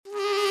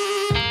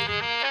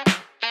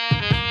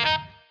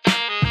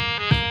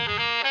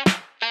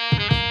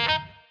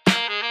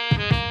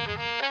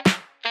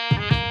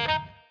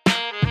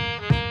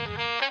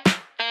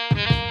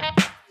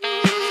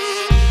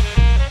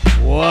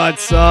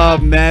What's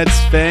up, Mets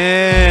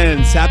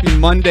fans? Happy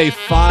Monday.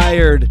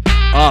 Fired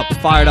up.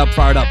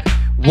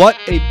 What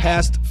a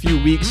past few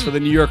weeks for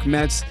the New York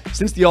Mets.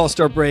 Since the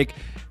All-Star break,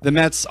 the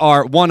Mets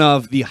are one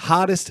of the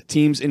hottest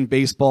teams in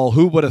baseball.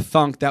 Who would have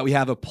thunk that we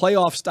have a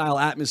playoff-style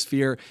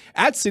atmosphere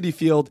at Citi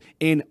Field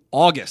in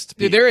August?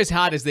 Dude, they're as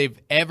hot as they've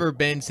ever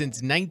been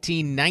since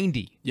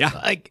 1990.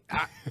 Yeah.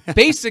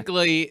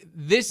 Basically,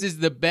 this is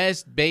the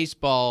best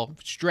baseball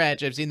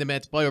stretch I've seen the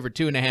Mets play over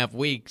 2.5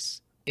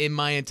 weeks in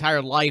my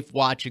entire life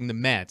watching the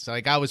Mets.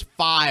 I was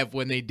 5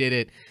 when they did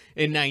it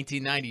in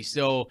 1990.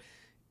 So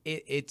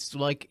it's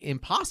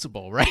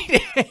impossible,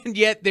 right? And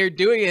yet they're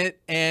doing it.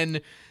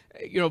 And,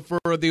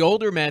 for the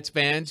older Mets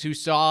fans who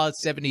saw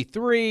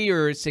 73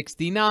 or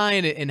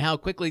 69 and how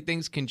quickly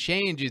things can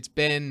change, it's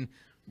been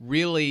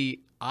really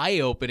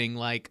eye-opening.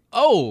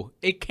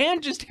 It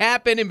can just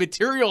happen and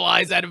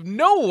materialize out of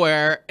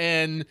nowhere.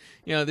 And,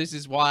 this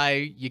is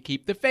why you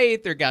keep the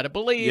faith or got to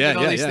believe and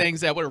all these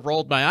things that would have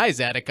rolled my eyes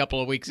at a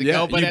couple of weeks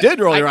ago. But you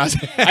did roll your eyes.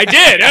 I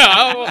did.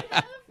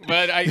 Yeah.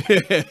 But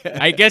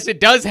I guess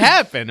it does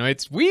happen.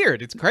 It's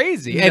weird. It's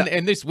crazy. Yeah.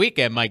 And this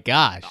weekend, my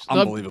gosh.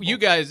 Unbelievable. You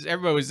guys,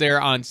 everybody was there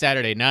on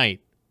Saturday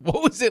night.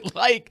 What was it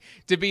like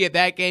to be at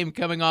that game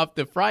coming off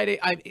the Friday?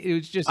 It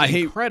was just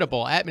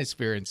incredible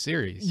atmosphere and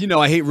series.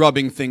 I hate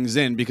rubbing things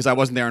in because I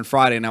wasn't there on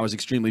Friday and I was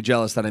extremely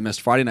jealous that I missed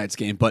Friday night's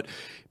game. But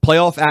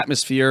playoff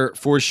atmosphere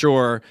for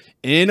sure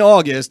in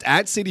August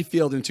at Citi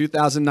Field in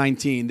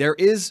 2019. There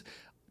is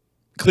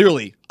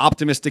clearly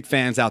optimistic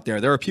fans out there.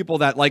 There are people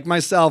that, like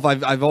myself,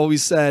 I've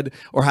always said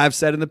or have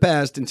said in the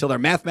past, until they're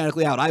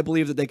mathematically out, I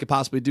believe that they could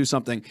possibly do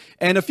something.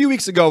 And a few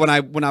weeks ago when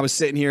I was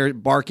sitting here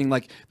barking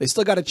like they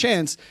still got a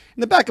chance,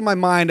 in the back of my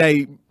mind,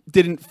 I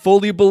didn't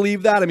fully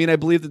believe that. I mean, I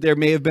believe that there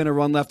may have been a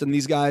run left in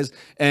these guys.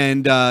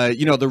 And,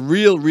 the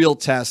real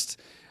test,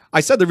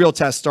 I said the real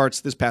test starts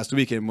this past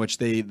weekend, which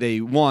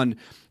they won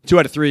 2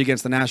 out of 3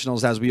 against the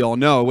Nationals, as we all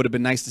know. It would have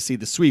been nice to see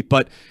the sweep,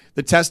 but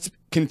the test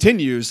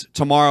continues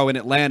tomorrow in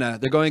Atlanta.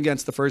 They're going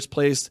against the first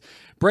place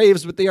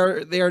Braves, but they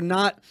are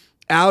not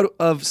out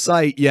of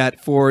sight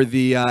yet for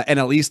the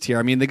NL East here.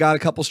 I mean, they got a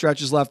couple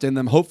stretches left in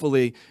them.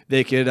 Hopefully,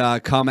 they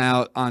could come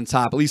out on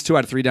top, at least 2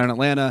 out of 3 down in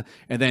Atlanta,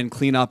 and then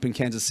clean up in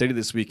Kansas City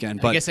this weekend.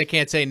 But I guess I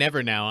can't say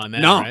never now on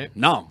that, right?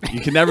 No,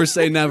 you can never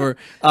say never.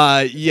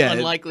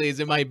 Unlikely as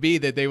it might be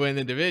that they win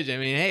the division. I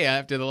mean, hey,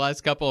 after the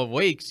last couple of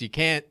weeks, you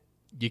can't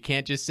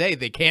just say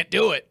they can't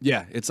do it.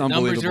 Yeah, it's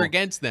unbelievable. Numbers are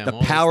against them. The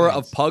power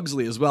of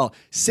Pugsley as well.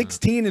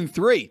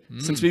 16-3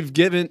 since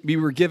we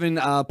were given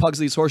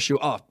Pugsley's horseshoe.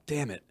 Oh,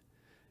 damn it.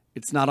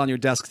 It's not on your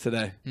desk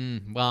today.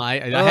 Well, I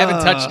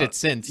haven't touched it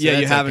since. So yeah,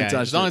 you haven't touched it.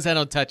 As long as I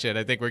don't touch it,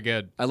 I think we're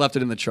good. I left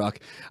it in the truck.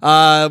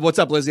 What's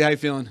up, Lizzie? How you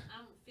feeling?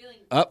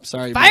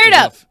 Sorry. Fired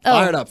up.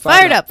 Fired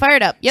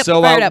up. Yep,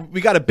 so, fired up. we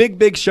got a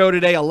big show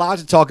today, a lot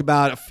to talk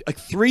about.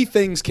 3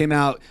 things came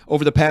out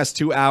over the past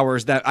 2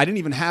 hours that I didn't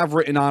even have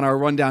written on our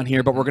rundown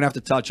here, but we're going to have to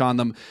touch on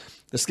them.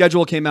 The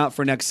schedule came out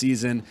for next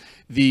season.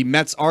 The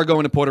Mets are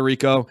going to Puerto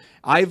Rico.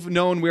 I've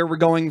known where we're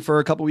going for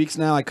a couple weeks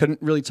now. I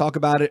couldn't really talk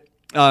about it,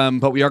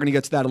 but we are going to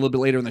get to that a little bit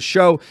later in the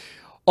show.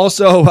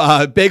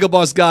 Also, Bagel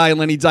Boss Guy and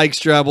Lenny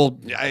Dykstra. Well,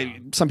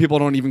 some people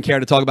don't even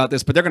care to talk about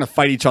this, but they're going to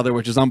fight each other,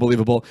 which is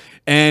unbelievable.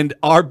 And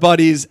our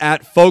buddies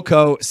at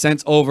FOCO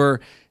sent over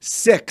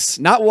 6,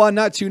 not 1,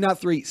 not 2, not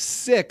 3,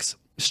 6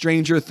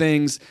 Stranger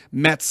Things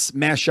Mets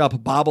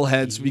mashup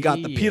bobbleheads. We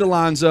got the Pete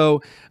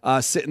Alonso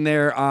sitting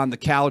there on the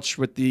couch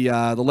with the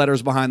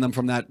letters behind them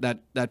from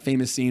that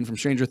famous scene from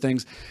Stranger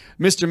Things.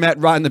 Mr. Met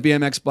riding the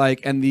BMX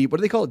bike, and what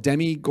do they call it?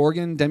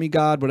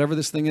 Demigod, whatever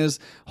this thing is,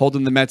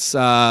 holding the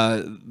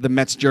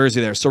Mets jersey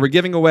there. So we're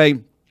giving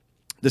away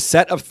the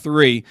set of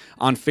 3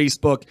 on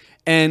Facebook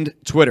and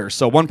Twitter.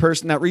 So one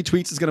person that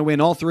retweets is going to win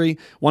all 3.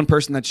 One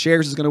person that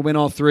shares is going to win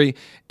all 3.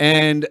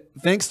 And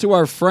thanks to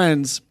our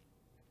friends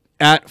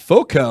at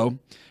FOCO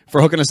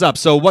for hooking us up.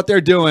 So what they're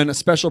doing, a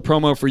special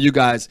promo for you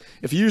guys.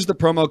 If you use the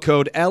promo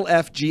code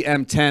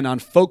LFGM10 on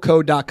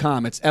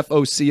FOCO.com, it's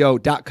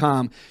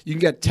FOCO.com, you can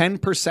get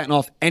 10%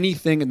 off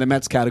anything in the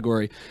Mets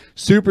category.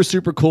 Super,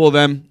 super cool of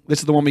them. This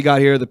is the one we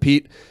got here, the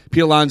Pete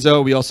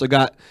Alonso. We also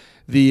got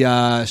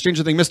the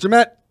Stranger Thing, Mr.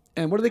 Met.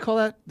 And what do they call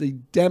that? The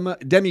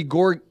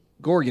Demigorgon.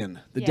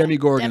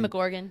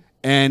 Demigorgon.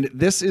 And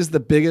this is the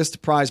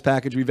biggest prize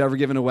package we've ever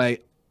given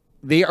away.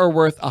 They are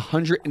worth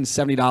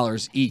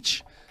 $170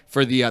 each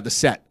for the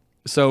set.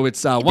 So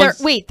it's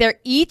they're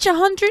each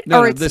 100?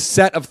 No, the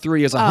set of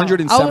 3 is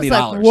 $170. I was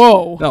like,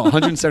 whoa. No,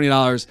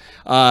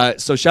 $170.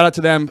 So shout out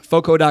to them,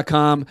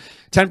 FOCO.com,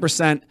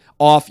 10%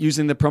 off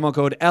using the promo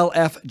code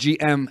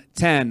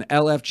LFGM10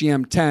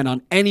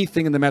 on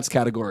anything in the Mets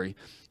category.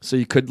 So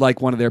you could like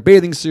one of their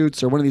bathing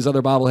suits or one of these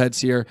other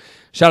bobbleheads here.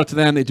 Shout out to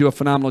them. They do a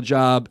phenomenal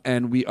job,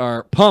 and we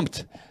are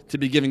pumped to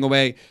be giving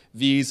away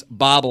these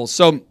bobbles.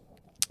 So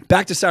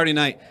back to Saturday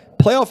night.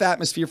 Playoff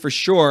atmosphere for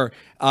sure.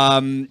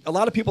 A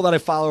lot of people that I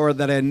follow or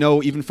that I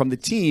know even from the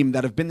team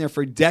that have been there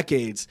for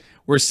decades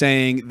were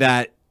saying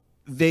that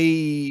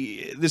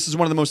this is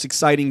one of the most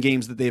exciting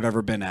games that they've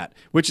ever been at,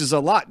 which is a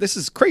lot. This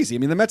is crazy. I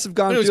mean, the Mets have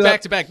gone. It was through that.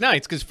 back-to-back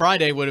nights because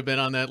Friday would have been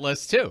on that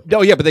list too.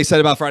 Oh yeah, but they said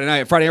about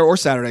Friday or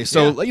Saturday.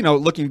 So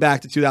looking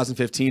back to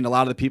 2015, a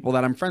lot of the people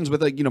that I'm friends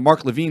with,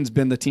 Mark Levine's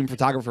been the team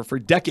photographer for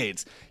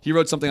decades. He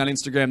wrote something on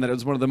Instagram that it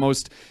was one of the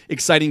most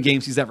exciting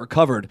games he's ever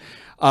covered.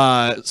 So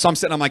I'm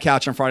sitting on my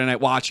couch on Friday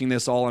night watching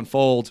this all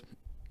unfold.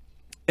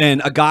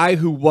 And a guy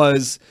who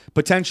was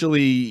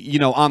potentially,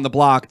 on the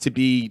block to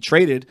be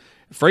traded,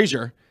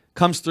 Frazier,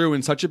 comes through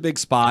in such a big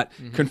spot.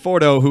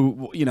 Conforto,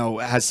 who,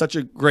 has such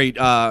a great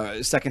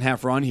second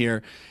half run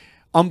here.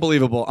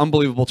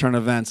 Unbelievable turn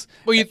of events.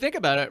 Well, you think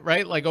about it,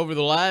 right? Like over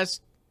the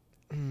last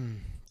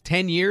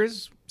 10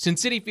 years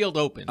since Citi Field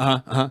opened,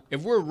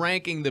 if we're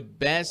ranking the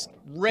best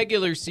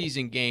regular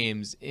season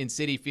games in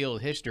Citi Field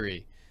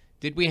history,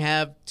 did we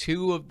have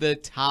 2 of the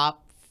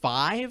top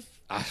 5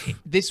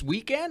 this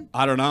weekend?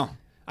 I don't know.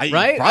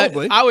 Right?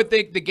 Probably. I would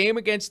think the game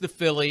against the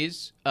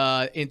Phillies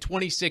in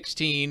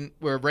 2016,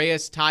 where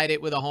Reyes tied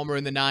it with a homer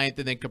in the 9th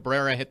and then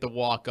Cabrera hit the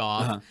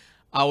walk-off.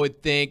 I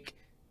would think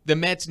the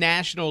Mets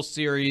National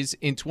Series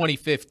in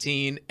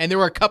 2015, and there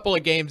were a couple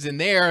of games in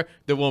there,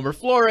 the Wilmer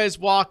Flores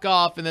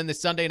walk-off, and then the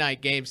Sunday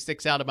night game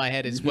sticks out of my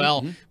head as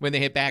well when they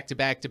hit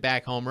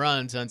back-to-back home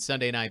runs on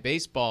Sunday Night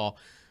Baseball.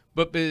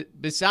 But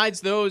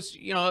besides those,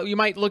 you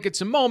might look at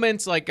some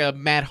moments like a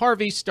Matt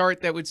Harvey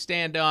start that would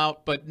stand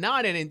out, but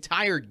not an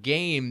entire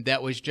game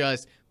that was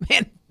just,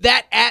 man,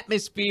 that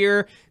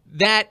atmosphere,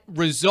 that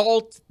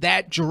result,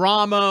 that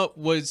drama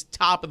was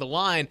top of the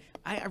line.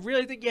 I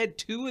really think you had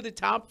 2 of the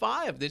top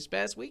 5 this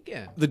past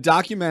weekend.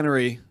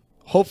 The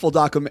hopeful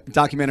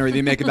documentary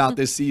they make about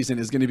this season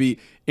is going to be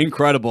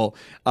incredible.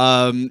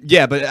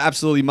 But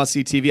absolutely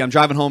must-see TV. I'm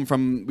driving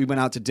home we went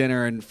out to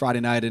dinner and Friday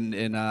night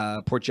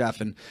in Port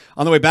Jeff, and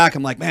on the way back,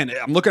 I'm like, man,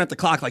 I'm looking at the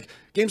clock, like,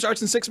 game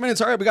starts in 6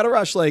 minutes. All right, we got to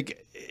rush.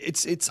 Like,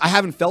 it's I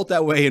haven't felt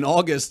that way in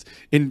August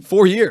in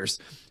 4 years.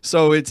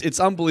 So it's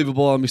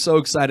unbelievable. I'm so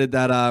excited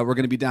that we're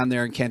going to be down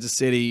there in Kansas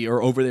City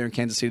or over there in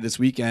Kansas City this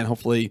weekend.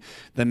 Hopefully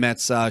the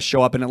Mets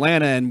show up in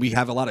Atlanta and we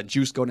have a lot of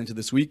juice going into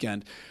this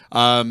weekend.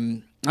 I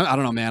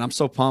don't know, man. I'm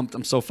so pumped.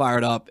 I'm so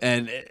fired up.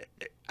 And,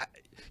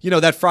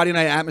 that Friday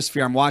night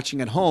atmosphere I'm watching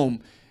at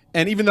home.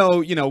 And even though,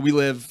 we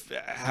live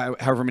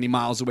however many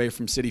miles away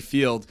from Citi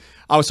Field,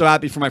 I was so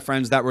happy for my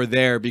friends that were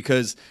there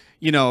because,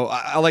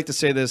 I like to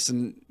say this,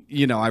 and,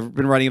 I've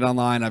been writing it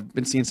online. I've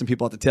been seeing some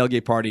people at the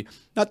tailgate party,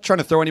 not trying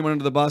to throw anyone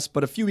under the bus,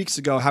 but a few weeks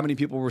ago, how many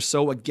people were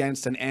so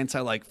against and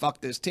anti, like,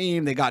 fuck this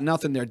team. They got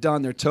nothing. They're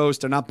done. They're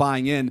toast. They're not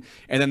buying in.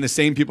 And then the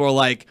same people are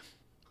like,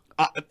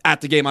 at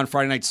the game on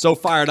Friday night, so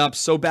fired up,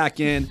 so back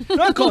in. I'm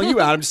not calling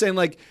you out. I'm just saying,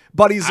 like,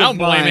 buddies I don't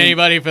blame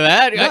anybody for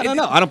that.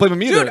 No. I don't blame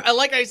them either. Dude,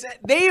 like I said,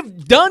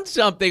 they've done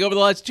something over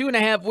the last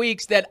 2.5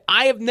 weeks that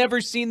I have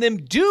never seen them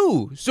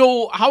do.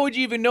 So how would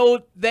you even know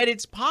that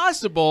it's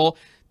possible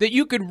that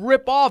you could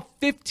rip off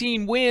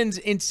 15 wins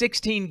in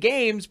 16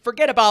 games?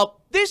 Forget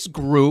about this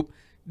group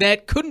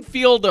that couldn't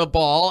field a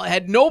ball,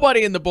 had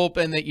nobody in the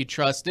bullpen that you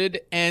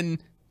trusted,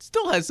 and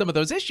still has some of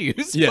those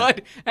issues,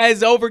 but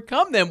has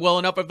overcome them well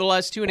enough over the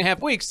last 2.5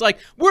 weeks. Like,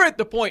 we're at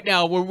the point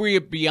now where we're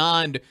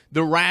beyond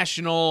the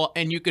rational,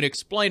 and you can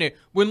explain it.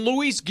 When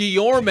Luis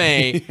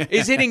Guillorme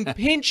is hitting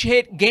pinch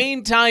hit,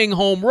 game-tying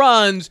home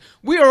runs,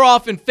 we are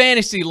off in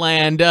fantasy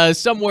land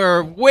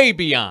somewhere way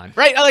beyond,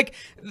 right? Like,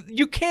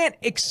 you can't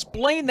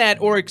explain that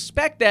or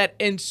expect that,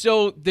 and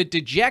so the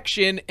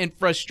dejection and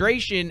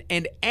frustration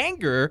and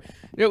anger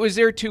that was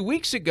there 2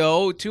 weeks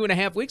ago,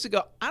 2.5 weeks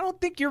ago, I don't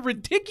think you're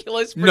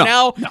ridiculous for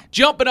now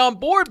jumping on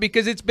board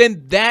because it's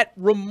been that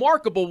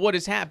remarkable what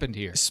has happened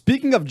here.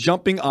 Speaking of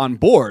jumping on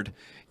board,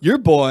 your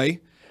boy,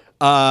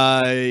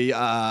 damn,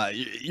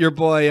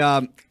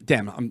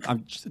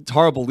 I'm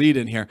horrible lead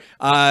in here.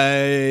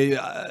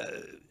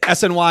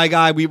 SNY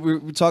guy, we were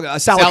talking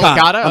Sal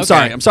Licata.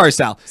 I'm sorry,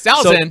 Sal.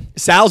 Sal's in.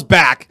 Sal's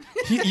back.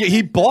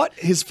 He bought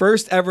his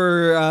first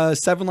ever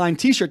 7-line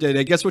T-shirt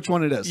today. Guess which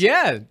one it is?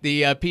 Yeah,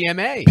 the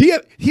PMA.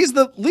 He's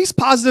the least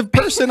positive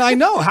person I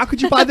know. How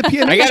could you buy the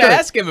PMA? I got to shirt?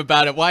 ask him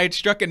about it. Why it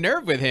struck a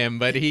nerve with him,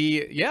 but I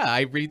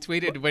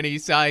retweeted when he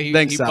saw he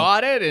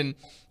bought it, and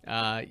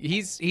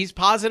he's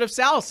positive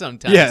Sal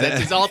sometimes. Yeah.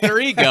 That's his alter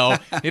ego.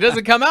 He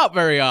doesn't come out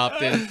very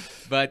often.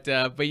 But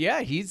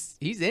yeah, he's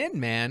in,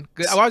 man.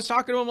 I was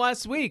talking to him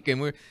last week,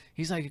 and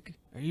he's like,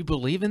 "Are you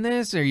believing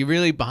this? Are you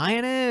really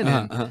buying it?"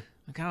 And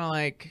I'm kind of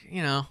like,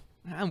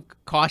 I'm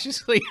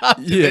cautiously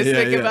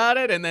optimistic about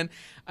it. And then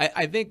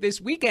I think this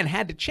weekend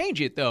had to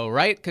change it, though,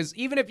 right? Because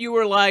even if you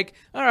were like,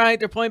 all right,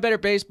 they're playing better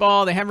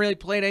baseball, they haven't really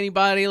played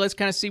anybody, let's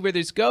kind of see where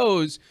this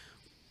goes.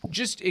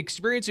 Just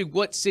experiencing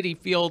what Citi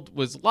Field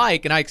was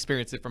like, and I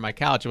experienced it from my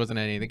couch. It wasn't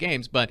any of the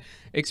games, but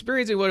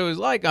experiencing what it was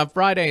like on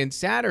Friday and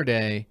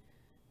Saturday,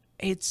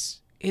 it's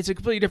a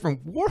completely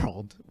different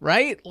world,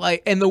 right?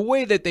 Like, and the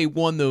way that they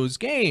won those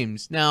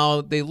games.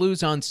 Now they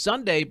lose on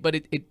Sunday, but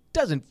it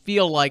doesn't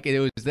feel like it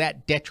was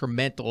that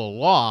detrimental a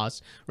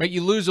loss, right?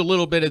 You lose a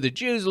little bit of the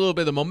juice, a little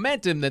bit of the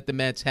momentum that the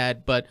Mets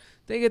had, but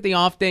they get the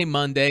off day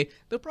Monday.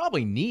 They'll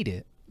probably need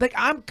it. Like,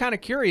 I'm kind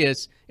of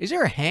curious, is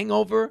there a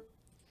hangover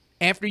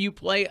after you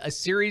play a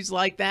series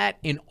like that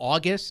in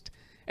August,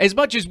 as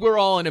much as we're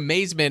all in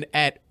amazement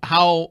at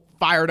how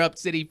fired up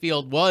Citi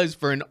Field was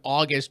for an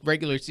August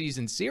regular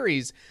season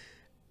series,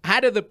 how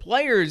do the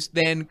players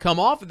then come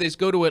off of this,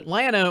 go to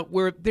Atlanta,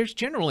 where there's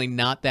generally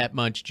not that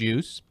much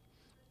juice?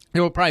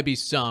 There will probably be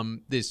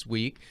some this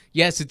week.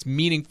 Yes, it's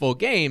meaningful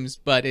games,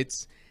 but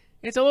it's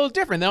a little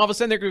different. Then all of a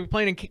sudden they're going to be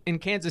playing in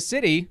Kansas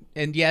City,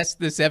 and yes,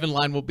 the 7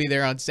 line will be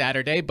there on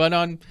Saturday, but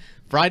on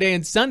Friday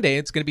and Sunday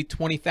it's going to be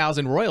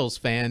 20,000 Royals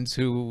fans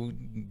who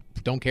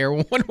don't care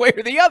one way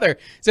or the other.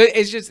 So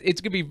it's going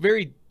to be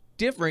very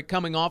different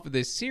coming off of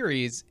this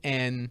series.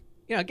 And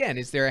again,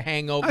 is there a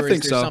hangover?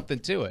 Is there something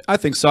to it? I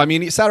think so. I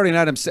mean, Saturday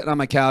night I'm sitting on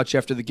my couch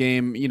after the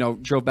game,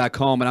 drove back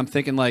home, and I'm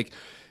thinking like,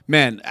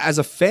 man, as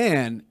a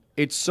fan,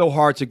 it's so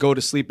hard to go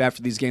to sleep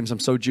after these games. I'm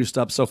so juiced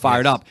up, so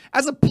fired up.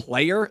 As a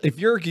player, if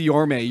you're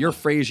Guillorme, you're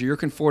Frazier, you're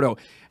Conforto,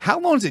 how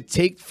long does it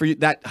take for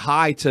that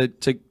high to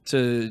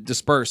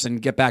disperse and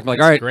get back? Like,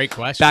 all right, great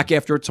question. Back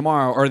after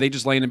tomorrow, or are they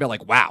just laying in bed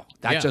like, wow,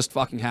 that just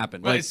fucking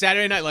happened? Well, it's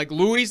Saturday night, like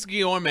Luis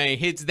Guillorme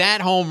hits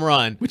that home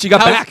run, which he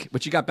got back.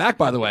 Which he got back,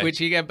 by the way. Which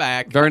he got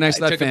back. Very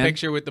nice. I took a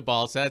picture with the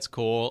ball, so that's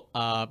cool.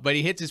 But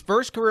he hits his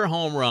first career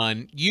home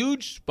run,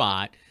 huge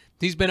spot.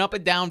 He's been up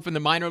and down from the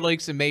minor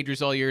leagues and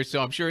majors all year,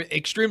 so I'm sure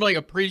extremely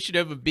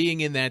appreciative of being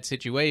in that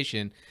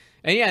situation.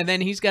 And then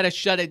he's got to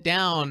shut it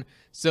down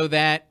so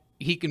that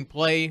he can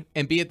play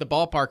and be at the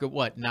ballpark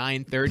at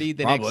 9:30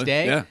 the next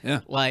day?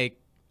 Yeah. Like,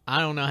 I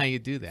don't know how you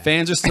do that.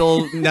 Fans are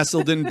still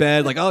nestled in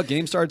bed, like, oh,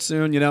 game starts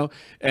soon,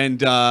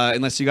 and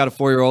unless you got a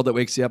 4-year-old that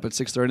wakes you up at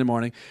 6:30 in the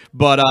morning.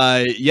 But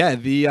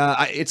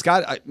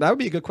that would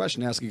be a good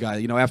question to ask a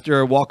guy. After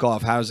a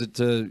walk-off, how does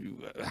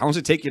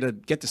it take you to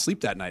get to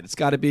sleep that night? It's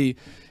got to be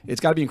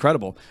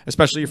incredible,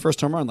 especially your first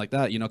home run like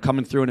that.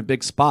 Coming through in a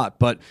big spot.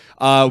 But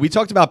we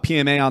talked about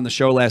PMA on the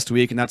show last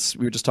week, and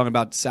we were just talking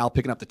about Sal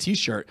picking up the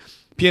T-shirt.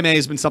 PMA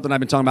has been something I've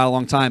been talking about a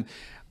long time.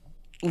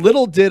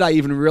 Little did I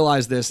even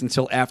realize this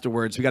until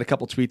afterwards. We got a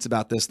couple tweets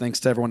about this. Thanks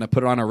to everyone that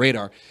put it on our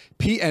radar.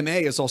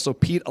 PMA is also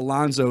Pete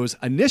Alonso's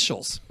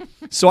initials.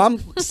 So I'm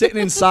sitting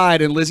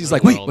inside, and Lizzie's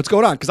like, wait, what's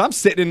going on? Because I'm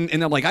sitting,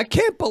 and I'm like, I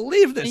can't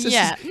believe this.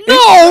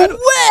 No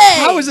way!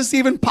 How is this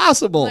even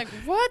possible? Like,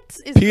 what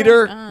is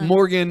Peter going on?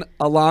 Morgan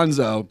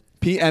Alonso,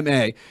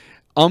 PMA.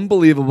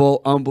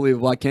 Unbelievable.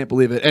 I can't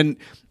believe it. And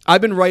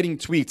I've been writing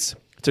tweets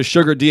to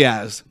Sugar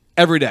Diaz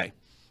every day.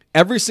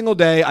 Every single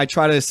day, I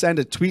try to send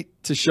a tweet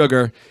to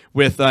Sugar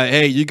with,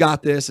 hey, you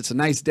got this. It's a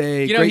nice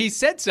day. He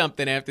said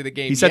something after the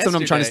game. He said something,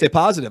 I'm trying to stay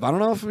positive. I don't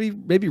know if he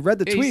maybe read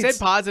the tweets. He said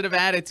positive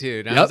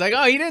attitude. I was like,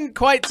 oh, he didn't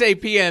quite say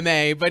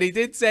PMA, but he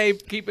did say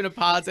keeping a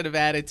positive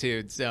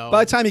attitude. So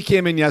by the time he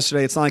came in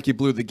yesterday, it's not like he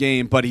blew the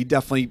game, but he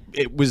definitely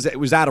it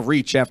was out of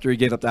reach after he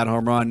gave up that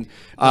home run.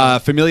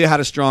 Familia had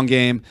a strong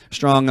game,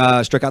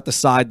 struck out the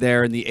side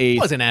there in the 8th. It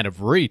wasn't out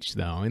of reach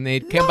though, and they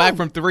came back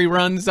from 3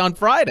 runs on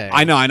Friday.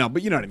 I know,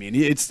 but you know what I mean.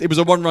 It was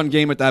a 1-run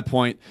game at that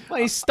point.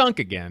 Well, he stunk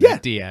again. Yeah.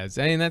 Diaz.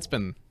 I mean, that's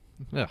been.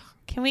 Ugh.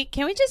 Can we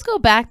just go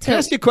back to? Can I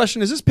ask you a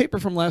question? Is this paper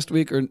from last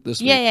week or this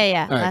week?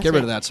 Yeah. All right, Last get rid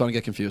week. of that so I don't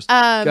get confused. Go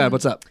ahead,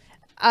 what's up?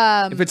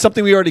 If it's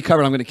something we already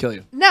covered, I'm going to kill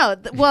you. No,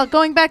 well,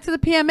 going back to the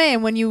PMA,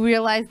 and when you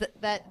realized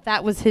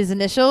that was his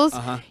initials,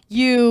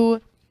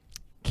 you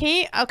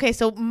can't. Okay,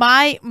 so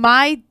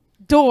my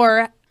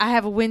door, I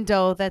have a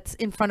window that's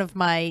in front of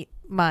my.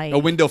 A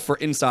window for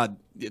inside.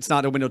 It's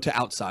not a window to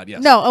outside.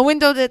 Yes. No, a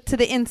window to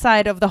the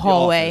inside of the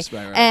hallway. Office,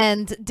 right.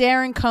 And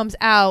Darren comes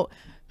out,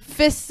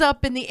 fists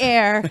up in the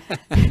air.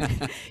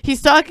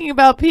 He's talking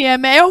about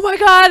PMA. Oh my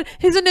God,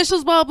 his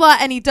initials, blah, blah.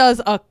 And he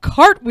does a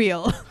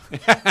cartwheel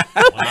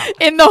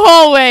in the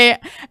hallway.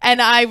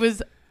 And I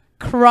was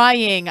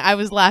crying. I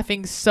was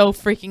laughing so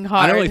freaking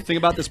hard. I don't really think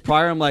about this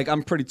prior. I'm like,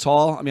 I'm pretty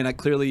tall. I mean, I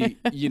clearly,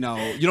 you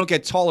don't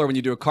get taller when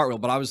you do a cartwheel,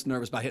 but I was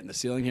nervous about hitting the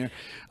ceiling here.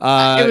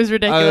 It was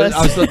ridiculous.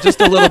 I was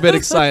just a little bit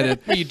excited.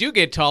 Well, you do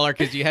get taller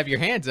because you have your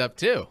hands up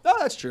too. Oh,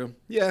 that's true.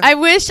 Yeah. I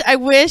wish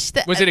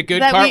that. Was it a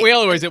good that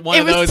cartwheel or was it one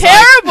of those? It was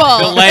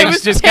terrible. The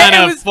legs just kind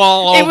of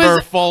fall over, It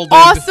was folded.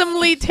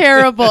 awesomely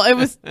terrible. It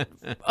was.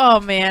 Oh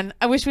man,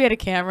 I wish we had a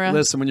camera.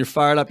 Listen, when you're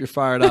fired up, you're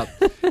fired up.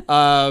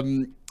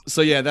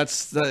 So yeah,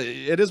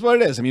 it is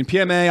what it is. I mean,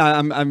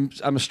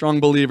 PMA. I'm a strong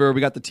believer. We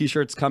got the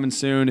T-shirts coming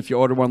soon. If you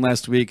ordered one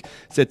last week,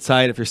 sit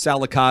tight. If you're Sal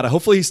Licata,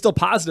 hopefully he's still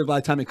positive by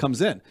the time he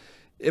comes in.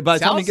 By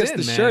the time he gets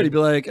the shirt, he'd be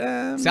like,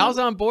 Sal's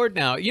on board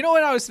now. You know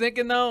what I was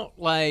thinking though?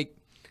 Like,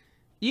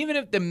 even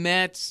if the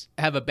Mets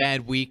have a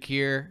bad week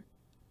here,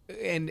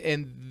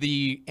 and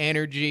the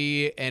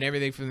energy and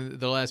everything from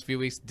the last few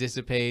weeks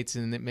dissipates,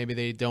 and that maybe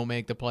they don't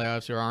make the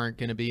playoffs or aren't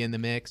going to be in the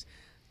mix.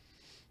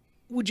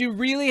 Would you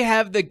really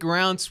have the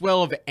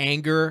groundswell of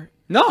anger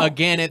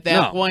again at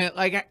that point?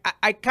 Like,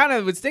 I kind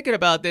of was thinking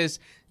about this.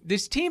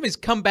 This team has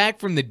come back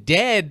from the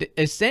dead,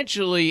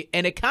 essentially,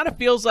 and it kind of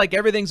feels like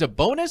everything's a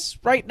bonus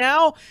right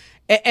now.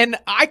 And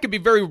I could be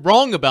very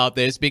wrong about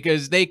this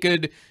because they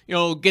could,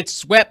 get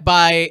swept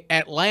by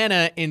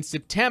Atlanta in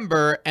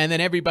September, and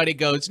then everybody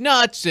goes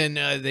nuts, and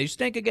they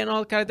stink again, all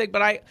that kind of thing.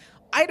 But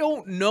I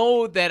don't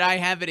know that I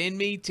have it in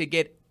me to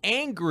get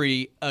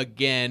angry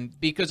again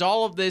because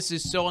all of this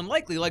is so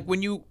unlikely. Like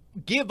when you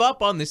give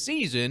up on the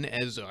season,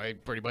 as I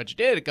pretty much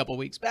did a couple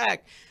weeks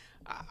back,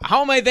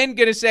 how am I then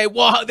going to say,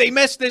 well, they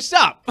messed this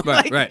up?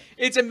 Right.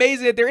 It's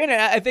amazing that they're in it.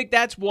 I think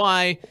that's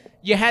why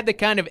you had the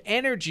kind of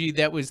energy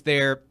that was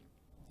there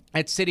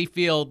at Citi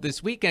Field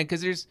this weekend,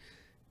 because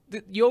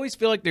you always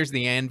feel like there's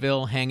the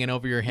anvil hanging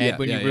over your head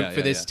when you root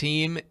for this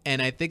team,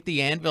 and I think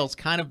the anvil's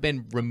kind of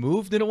been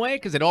removed in a way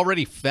because it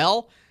already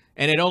fell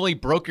and it only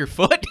broke your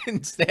foot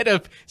instead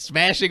of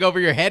smashing over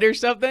your head or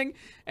something.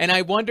 And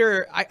I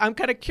wonder, I'm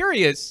kind of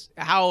curious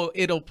how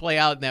it'll play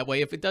out in that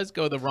way. If it does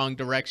go the wrong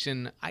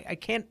direction, I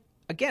can't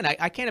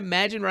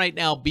imagine right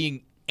now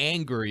being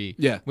angry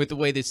with the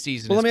way this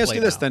season is. Well, let me ask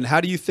you this then.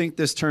 How do you think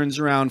this turns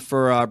around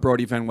for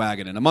Brody Van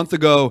Wagenen? A month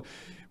ago,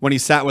 when he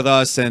sat with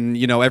us, and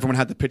everyone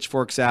had the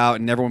pitchforks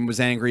out, and everyone was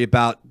angry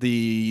about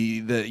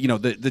the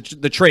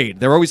trade.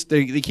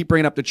 They keep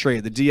bringing up the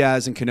trade, the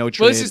Diaz and Cano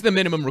trade. Well, this is the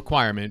minimum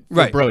requirement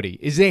for Brody.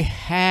 Is they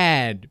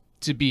had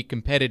to be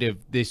competitive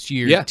this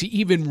year to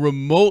even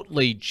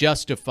remotely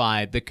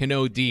justify the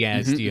Cano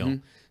Diaz deal.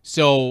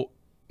 So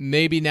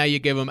maybe now you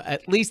give them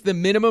at least the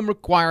minimum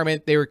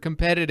requirement. They were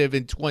competitive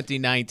in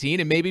 2019,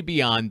 and maybe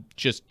beyond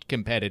just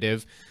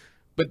competitive,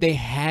 but they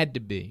had to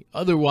be.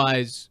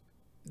 Otherwise,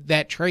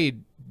 that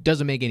trade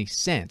doesn't make any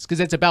sense because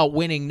it's about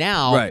winning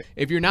now. Right.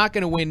 If you're not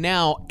going to win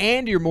now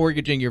and you're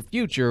mortgaging your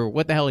future,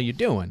 what the hell are you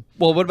doing?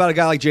 Well, what about a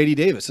guy like J.D.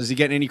 Davis? Is he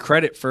getting any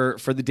credit for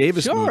the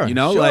Davis move?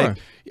 Like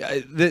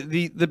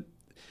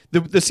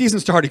the season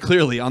started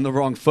clearly on the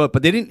wrong foot,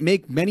 but they didn't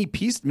make many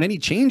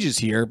changes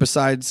here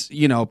besides,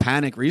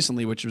 Panic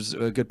recently, which was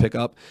a good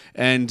pickup,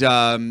 and,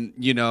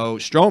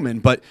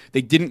 Stroman, but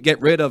they didn't get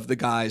rid of the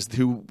guys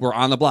who were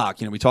on the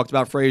block. We talked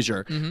about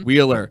Frazier,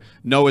 Wheeler,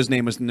 Noah's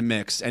name was in the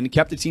mix, and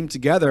kept the team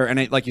together.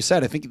 And like you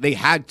said, I think they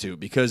had to,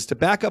 because to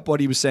back up what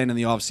he was saying in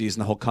the offseason,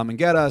 the whole come and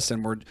get us,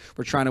 and we're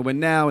trying to win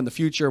now in the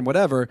future and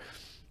whatever.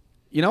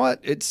 You know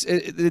what?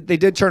 They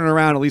did turn it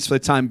around, at least for the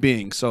time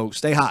being. So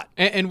stay hot.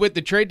 And with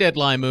the trade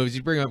deadline moves,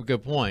 you bring up a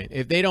good point.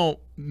 If they don't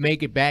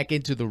make it back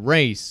into the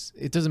race,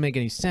 it doesn't make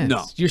any sense.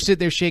 No. You're sitting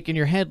there shaking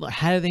your head.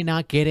 How do they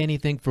not get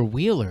anything for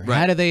Wheeler? Right.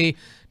 How do they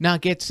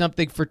not get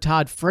something for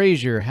Todd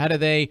Frazier? How do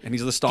they and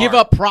he's the star. Give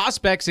up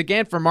prospects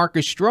again for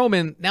Marcus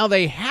Stroman? Now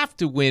they have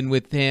to win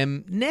with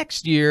him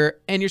next year,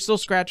 and you're still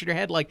scratching your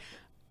head like,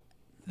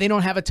 they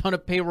don't have a ton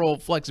of payroll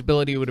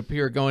flexibility, it would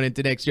appear, going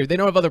into next year. They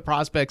don't have other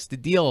prospects to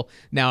deal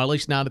now, at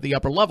least not at the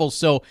upper level.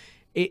 So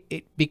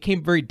it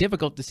became very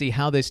difficult to see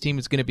how this team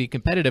is going to be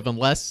competitive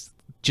unless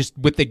just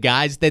with the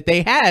guys that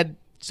they had,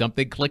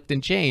 something clicked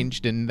and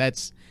changed, and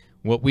that's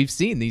what we've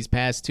seen these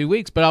past 2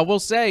 weeks. But I will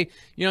say,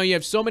 you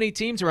have so many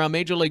teams around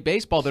Major League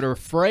Baseball that are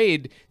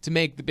afraid to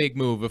make the big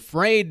move,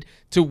 afraid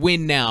to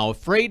win now,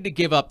 afraid to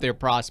give up their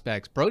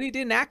prospects. Brody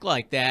didn't act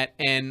like that,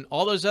 and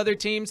all those other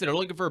teams that are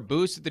looking for a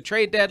boost at the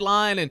trade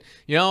deadline and,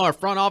 our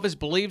front office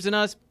believes in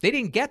us, they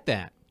didn't get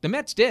that. The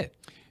Mets did.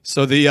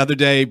 So the other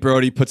day,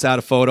 Brody puts out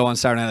a photo on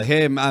Saturday Night. Like,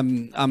 hey,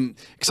 I'm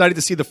excited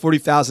to see the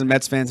 40,000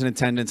 Mets fans in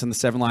attendance and the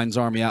Seven Line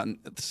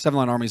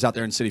Army's out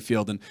there in Citi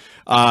Field. And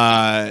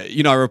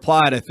I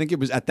replied. I think it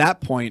was at that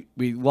point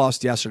we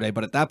lost yesterday,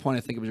 but at that point I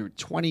think it was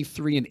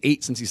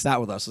 23-8 since he sat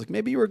with us. Like,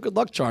 maybe you were a good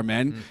luck charm,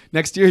 man.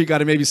 Next year you got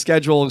to maybe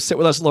sit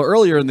with us a little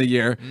earlier in the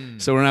year,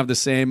 so we don't have the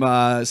same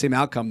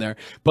outcome there.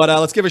 But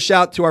let's give a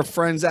shout to our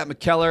friends at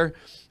McKellar,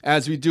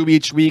 as we do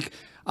each week.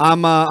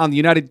 I'm on the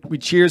United We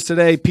Cheers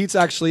today. Pete's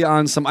actually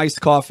on some iced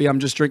coffee. I'm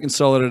just drinking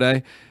solo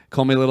today.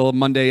 Call me a little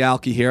Monday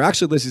alky here.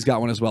 Actually, Lizzie's got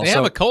one as well. They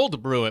have a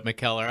cold brew at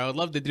McKellar. I would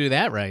love to do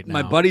that right now.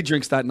 My buddy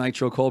drinks that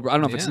nitro cold brew. I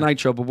don't know if it's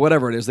nitro, but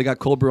whatever it is, they got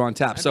cold brew on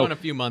tap. I had one a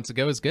few months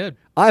ago. It was good.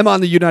 I'm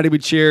on the United We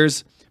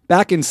Cheers,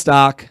 back in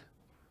stock,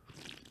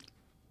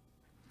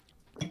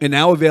 and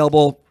now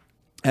available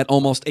at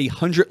almost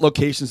 100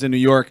 locations in New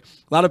York.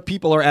 A lot of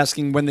people are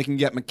asking when they can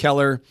get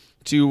McKellar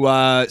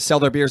to sell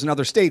their beers in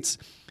other states.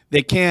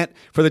 They can't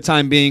for the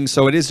time being,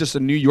 so it is just a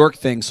New York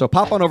thing. So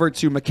pop on over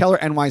to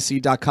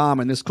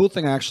McKellarNYC.com, and this cool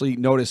thing I actually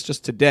noticed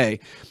just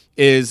today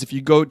is if you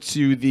go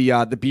to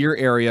the beer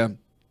area,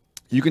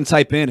 you can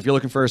type in, if you're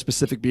looking for a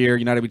specific beer,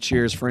 United We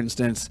Cheers, for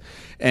instance,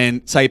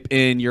 and type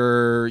in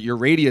your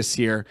radius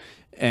here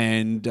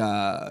and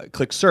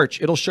click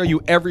search. It'll show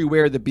you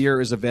everywhere the beer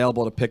is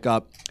available to pick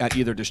up at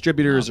either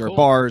distributors or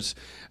bars.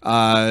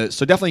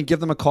 So definitely give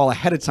them a call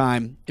ahead of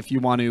time if you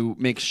want to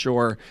make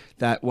sure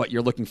that what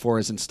you're looking for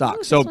is in stock. Ooh,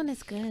 this one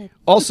is good.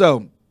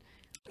 Also,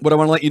 what I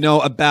want to let you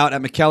know about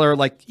at McKellar,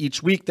 like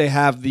each week they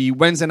have the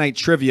Wednesday night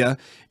trivia,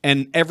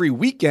 and every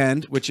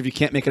weekend, which if you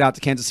can't make it out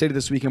to Kansas City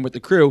this weekend with the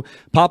crew,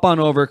 pop on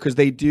over because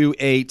they do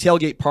a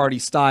tailgate party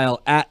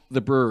style at the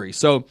brewery.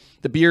 So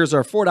the beers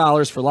are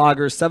 $4 for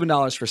lagers,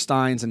 $7 for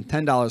steins, and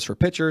 $10 for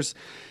pitchers.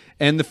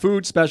 And the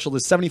food special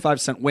is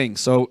 75-cent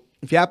wings. So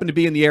if you happen to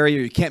be in the area,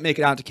 or you can't make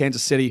it out to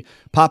Kansas City,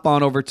 pop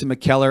on over to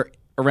McKellar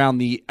around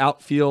the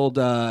outfield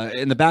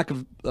in the back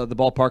of the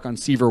ballpark on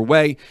Seaver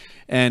Way,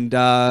 and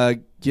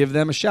give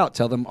them a shout.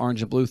 Tell them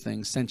Orange and Blue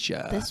Things sent you.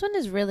 This one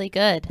is really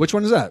good. Which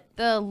one is that?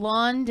 The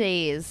Lawn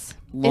Days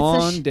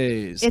Lawn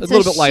days. It's a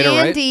little bit lighter,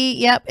 right? shandy.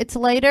 Yep, it's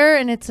lighter,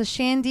 and it's a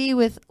shandy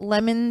with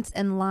lemons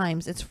and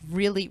limes. It's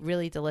really,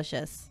 really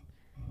delicious.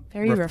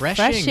 Very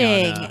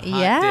refreshing. On a hot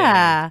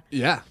Yeah.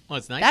 Yeah. Well,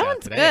 it's nice That out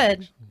one's today, good.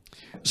 actually.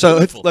 So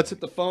Beautiful. let's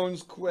hit the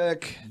phones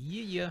quick.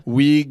 Yeah.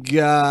 We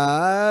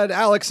got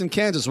Alex in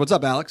Kansas. What's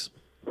up, Alex?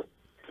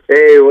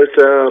 Hey, what's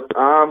up?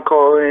 I'm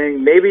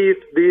calling. Maybe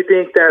do you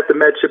think that the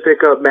Mets should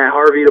pick up Matt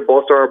Harvey to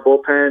bolster our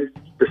bullpen,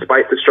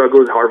 despite the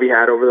struggles Harvey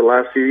had over the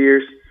last few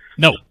years?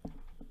 No.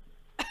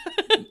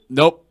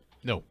 Nope.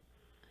 No.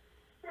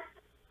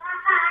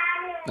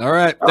 All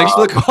right. Thanks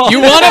for the call. You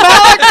want him,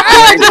 Alex?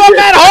 Alex, you want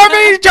Matt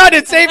Harvey? He's trying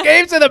to save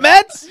games of the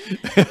Mets?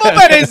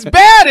 But it's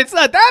bad. It's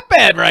not that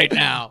bad right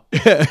now.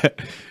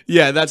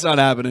 Yeah, that's not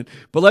happening.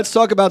 But let's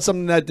talk about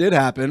something that did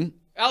happen.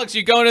 Alex,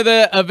 you going to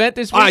the event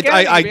this weekend? You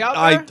gonna be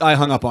out there? I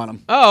hung up on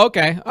him. Oh,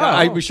 okay.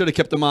 Oh. We should have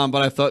kept him on,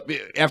 but I thought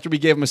after we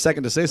gave him a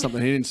second to say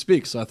something, he didn't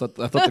speak. So I thought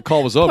the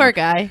call was over. Poor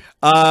guy.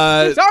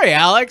 Sorry,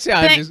 Alex.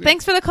 Yeah,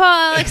 Thanks for the call,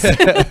 Alex.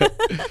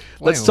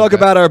 Let's talk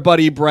about our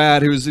buddy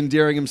Brad, who's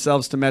endearing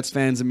himself to Mets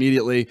fans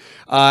immediately.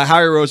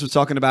 Harry Rose was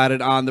talking about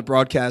it on the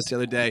broadcast the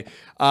other day.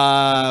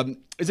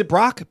 Is it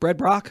Brock? Brad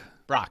Brock?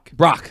 Brock.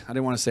 I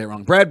didn't want to say it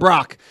wrong. Brad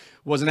Brock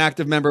was an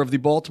active member of the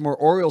Baltimore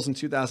Orioles in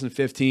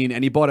 2015,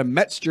 and he bought a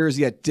Mets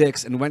jersey at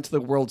Dick's and went to the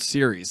World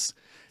Series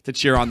to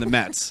cheer on the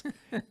Mets.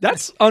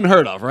 That's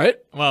unheard of, right?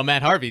 Well,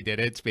 Matt Harvey did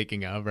it,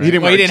 speaking of. Right? He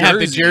didn't well, wear he a didn't have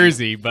the jersey.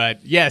 jersey,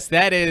 but yes,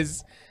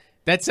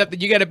 that's something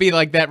you got to be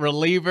like that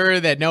reliever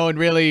that no one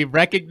really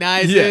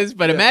recognizes. Yeah,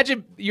 but yeah.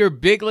 imagine you're a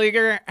big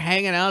leaguer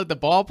hanging out at the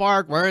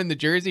ballpark wearing the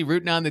jersey,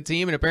 rooting on the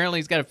team, and apparently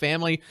he's got a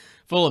family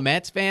full of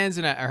Mets fans.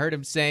 And I heard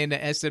him saying to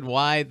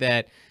SNY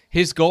that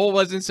his goal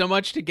wasn't so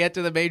much to get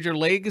to the major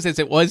leagues as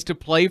it was to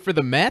play for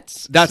the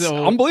Mets. That's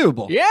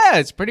unbelievable. Yeah,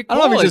 it's pretty I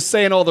cool. don't know if he's just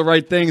saying all the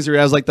right things or he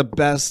has like the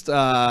best,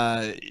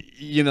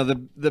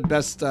 the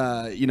best,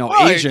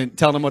 agent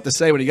telling him what to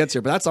say when he gets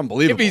here. But that's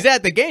unbelievable. If he's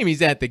at the game,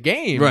 he's at the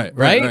game.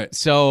 Right.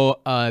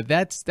 So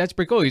that's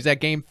pretty cool. He's at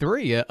game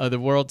 3 of the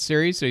World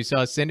Series. So he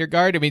saw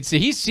Syndergaard. I mean, so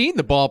he's seen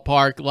the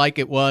ballpark like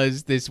it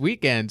was this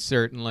weekend,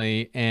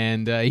 certainly.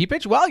 And he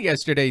pitched well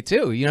yesterday,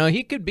 too. You know,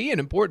 he could be an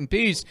important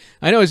piece.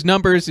 I know his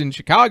numbers in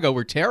Chicago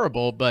were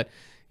terrible, but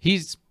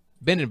he's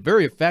been a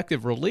very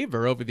effective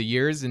reliever over the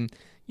years. And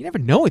you never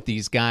know with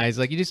these guys.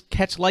 Like, you just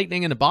catch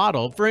lightning in a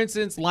bottle. For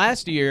instance,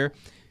 last year,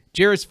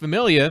 Jeurys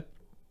Familia,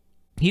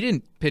 he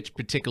didn't pitch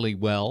particularly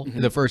well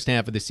in the first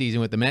half of the season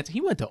with the Mets.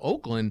 He went to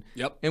Oakland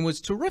and was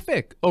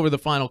terrific over the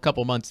final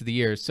couple months of the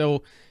year.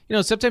 So, you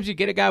know, sometimes you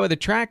get a guy with a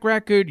track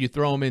record, you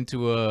throw him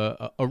into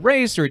a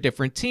race or a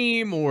different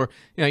team, or,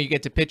 you know, you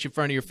get to pitch in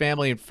front of your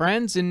family and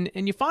friends and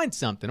you find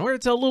something. Or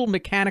it's a little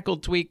mechanical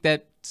tweak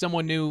that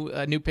someone new,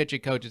 a new pitching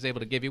coach is able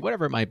to give you,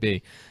 whatever it might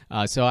be.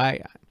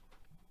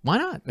 Why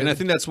not? And I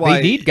think that's why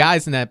they need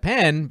guys in that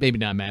pen. Maybe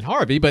not Matt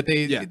Harvey, but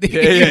they get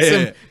yeah.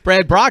 some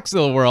Brad Brocks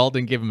of the world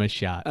and give him a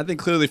shot. I think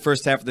clearly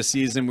first half of the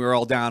season we were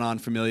all down on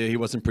Familia. He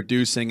wasn't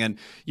producing, and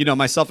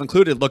myself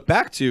included, look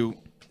back to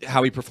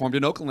how he performed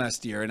in Oakland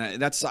last year, and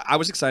I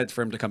was excited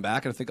for him to come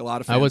back, and I think a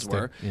lot of fans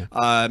were.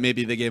 Yeah.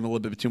 Maybe they gave him a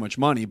little bit too much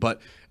money, but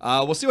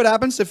we'll see what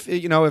happens if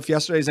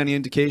yesterday's any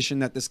indication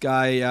that this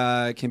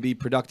guy can be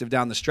productive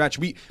down the stretch.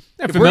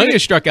 Familia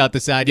struck out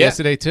the side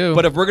yesterday too.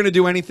 But if we're gonna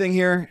do anything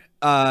here,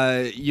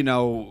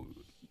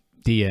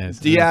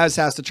 Diaz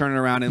has to turn it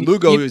around, and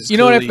Lugo is. You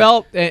know what I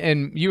felt,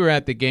 and you were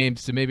at the game,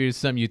 so maybe it was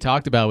something you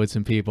talked about with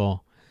some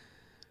people.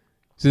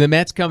 So the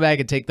Mets come back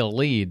and take the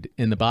lead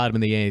in the bottom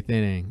of the 8th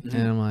inning,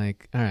 and I'm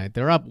like, all right,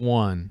 they're up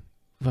 1.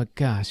 But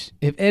gosh,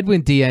 if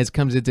Edwin Diaz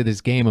comes into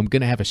this game, I'm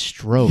going to have a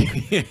stroke.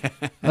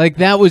 Like,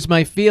 that was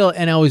my feel,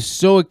 and I was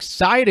so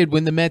excited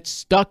when the Mets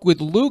stuck with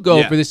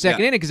Lugo for the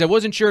second inning because I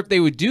wasn't sure if they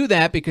would do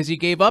that because he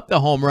gave up the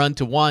home run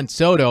to Juan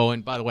Soto.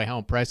 And by the way, how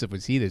impressive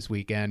was he this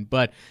weekend?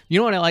 But you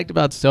know what I liked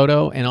about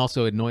Soto and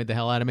also annoyed the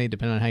hell out of me,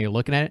 depending on how you're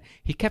looking at it?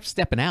 He kept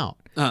stepping out.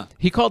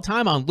 He called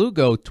time on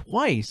Lugo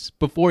twice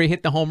before he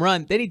hit the home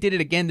run. Then he did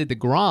it again to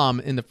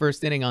DeGrom in the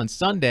first inning on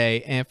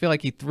Sunday, and I feel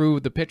like he threw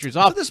the pitchers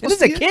off. This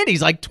is a kid.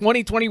 He's like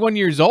 20, 21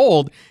 years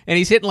old, and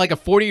he's hitting like a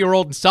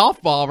 40-year-old in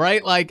softball,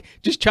 right? Like,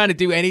 just trying to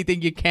do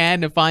anything you can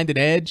to find an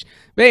edge.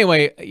 But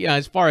anyway,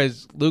 as far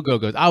as Lugo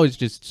goes, I was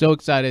just so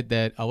excited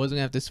that I wasn't going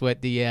to have to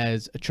sweat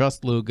Diaz. I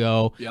trust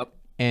Lugo. Yep.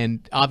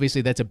 And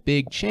obviously that's a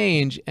big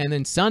change. And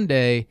then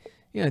Sunday,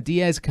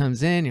 Diaz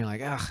comes in, you're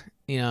like, ugh.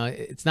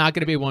 It's not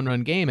going to be a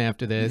one-run game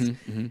after this.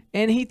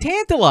 And he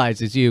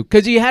tantalizes you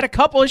because he had a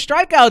couple of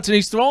strikeouts and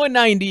he's throwing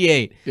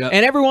 98. Yep.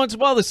 And every once in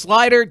a while, the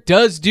slider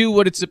does do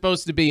what it's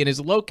supposed to be and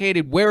is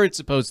located where it's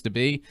supposed to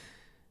be.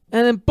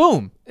 And then,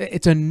 boom,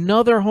 it's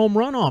another home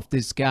run off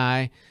this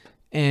guy.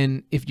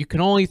 And if you can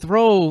only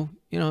throw,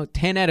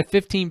 10 out of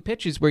 15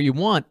 pitches where you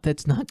want,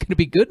 that's not going to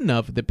be good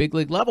enough at the big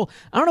league level.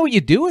 I don't know what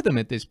you do with him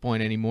at this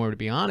point anymore, to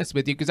be honest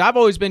with you, because I've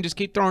always been just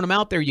keep throwing him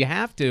out there. You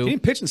have to. He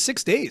didn't pitch in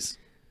 6 days.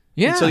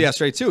 Yeah. until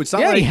yesterday too. It's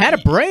not Yeah, like he had a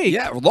break.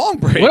 Yeah, long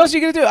break. What else are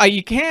you going to do?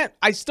 You can't.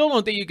 I still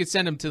don't think you could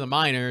send him to the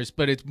minors,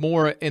 but it's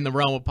more in the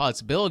realm of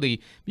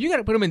possibility. You got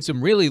to put him in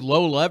some really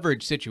low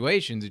leverage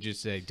situations and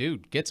just say,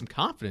 dude, get some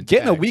confidence.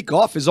 Getting a back. week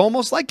off is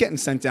almost like getting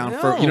sent down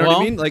for, you know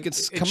what I mean? Like,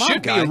 it's, come it on,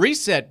 should guy. be a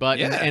reset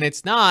button, Yeah. and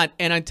it's not.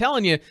 And I'm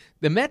telling you,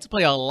 the Mets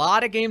play a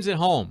lot of games at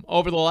home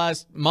over the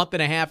last month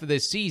and a half of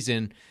this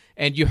season,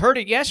 and you heard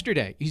it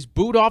yesterday. He's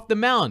booed off the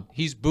mound.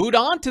 He's booed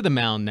onto the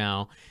mound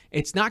now.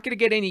 It's not going to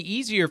get any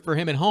easier for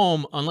him at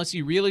home unless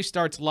he really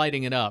starts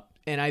lighting it up.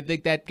 And I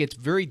think that gets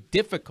very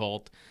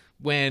difficult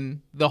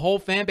when the whole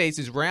fan base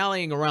is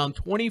rallying around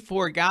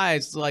 24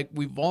 guys like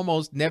we've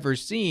almost never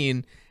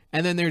seen.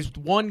 And then there's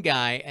one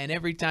guy, and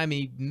every time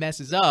he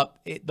messes up,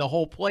 the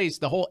whole place,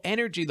 the whole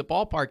energy, the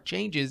ballpark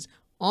changes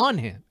on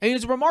him. I mean,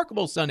 it's a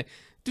remarkable Sunday.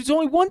 There's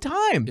only one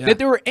time that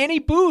there were any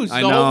boos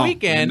the whole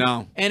weekend,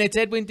 and it's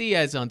Edwin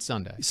Diaz on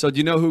Sunday. So do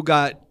you know who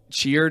got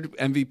cheered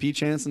MVP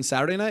chance on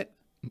Saturday night?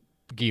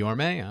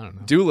 Guillorme? I don't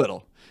know.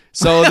 Doolittle.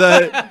 So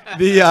the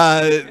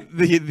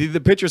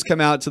pitchers come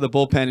out to the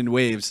bullpen in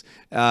waves,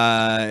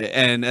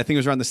 and I think it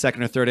was around the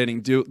second or third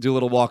inning.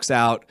 Doolittle walks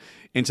out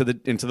into the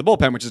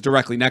bullpen, which is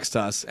directly next to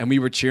us, and we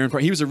were cheering for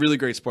him. He was a really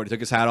great sport. He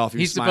took his hat off.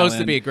 He's supposed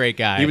to be a great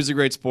guy. He was a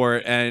great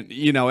sport, and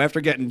after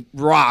getting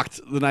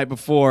rocked the night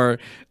before,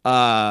 he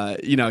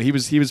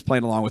was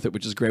playing along with it,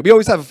 which is great. We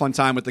always have a fun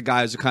time with the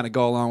guys who kind of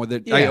go along with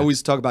it. Yeah. I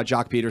always talk about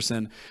Jock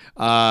Peterson,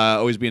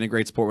 always being a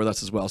great sport with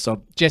us as well.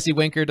 So Jesse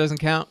Winker doesn't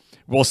count.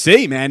 We'll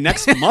see, man.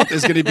 Next month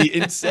is going to be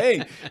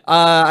insane.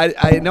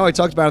 I know I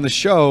talked about it on the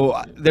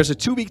show. There's a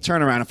 2-week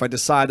turnaround if I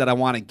decide that I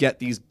want to get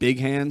these big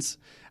hands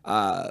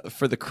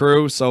for the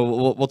crew.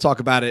 So we'll talk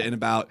about it in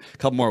about a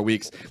couple more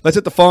weeks. Let's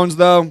hit the phones,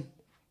 though.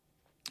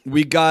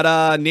 We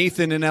got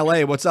Nathan in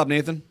L.A. What's up,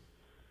 Nathan?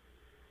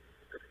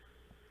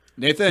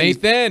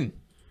 Nathan.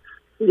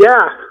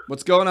 Yeah.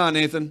 What's going on,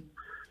 Nathan?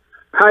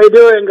 How you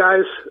doing,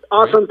 guys?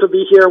 Awesome to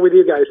be here with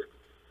you guys.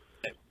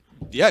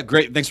 Yeah,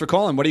 great. Thanks for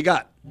calling. What do you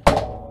got?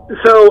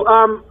 So,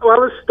 I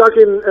was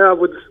talking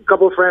with a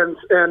couple of friends,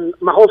 and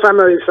my whole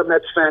family is a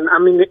Mets fan.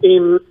 I'm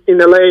in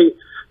LA.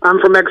 I'm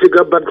from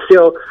Mexico, but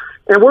still.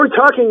 And we're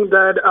talking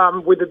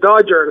that with the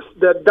Dodgers,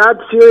 that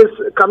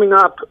series coming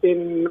up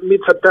in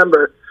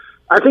mid-September,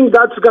 I think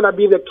that's going to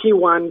be the key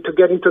one to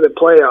get into the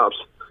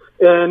playoffs.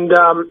 And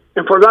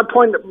for that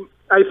point,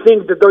 I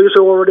think the Dodgers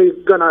are already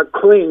going to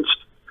clinch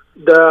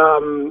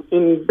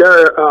in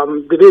their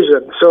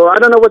division. So I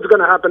don't know what's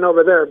going to happen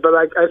over there, but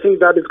I think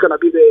that is going to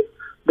be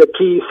the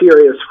key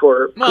series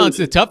for. Well, it's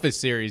the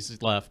toughest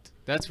series left.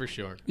 That's for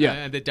sure.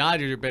 Yeah. The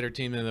Dodgers are a better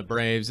team than the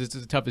Braves. This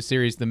is the toughest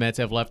series the Mets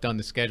have left on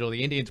the schedule.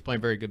 The Indians are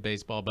playing very good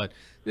baseball, but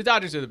the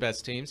Dodgers are the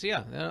best team. So,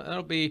 yeah,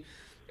 that'll be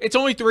 – it's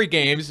only 3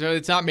 games, so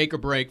it's not make or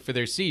break for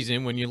their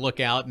season when you look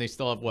out, and they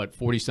still have,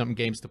 40-something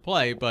games to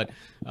play. But,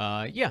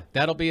 yeah,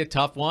 that'll be a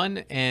tough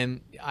one.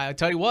 And I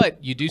tell you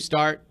what, you do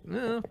start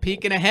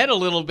peeking ahead a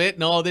little bit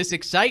and all this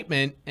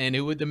excitement. And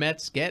who would the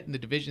Mets get in the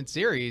division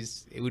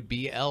series? It would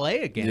be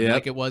L.A. again,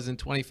 like it was in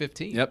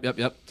 2015.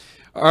 Yep.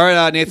 All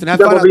right, Nathan, have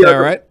fun out there,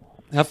 all right?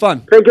 Have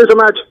fun. Thank you so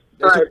much.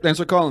 Thanks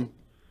for calling.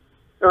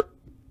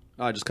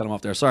 I just cut him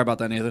off there. Sorry about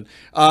that, Nathan.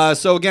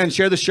 So, again,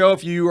 share the show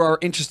if you are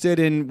interested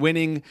in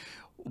winning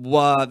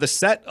the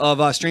set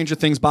of Stranger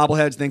Things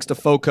bobbleheads, thanks to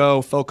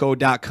FOCO,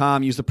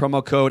 FOCO.com. Use the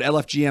promo code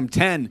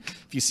LFGM10.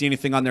 If you see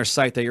anything on their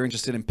site that you're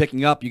interested in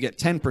picking up, you get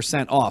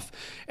 10% off.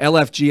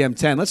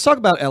 LFGM10. Let's talk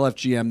about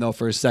LFGM, though,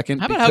 for a second.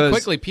 How about how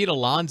quickly Pete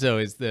Alonso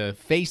is the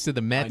face of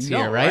the Mets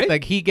here, right?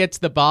 Like, he gets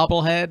the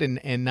bobblehead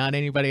and not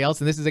anybody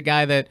else. And this is a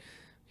guy that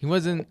he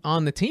wasn't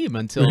on the team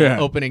until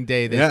opening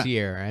day this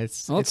year.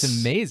 It's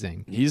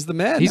amazing. He's the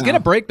man. He's going to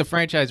break the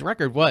franchise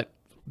record,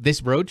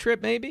 this road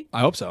trip, maybe? I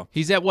hope so.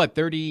 He's at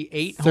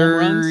 38 home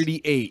runs?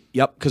 38,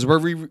 yep, because we're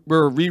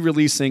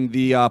re-releasing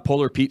the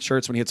Polar Pete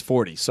shirts when he hits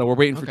 40. So we're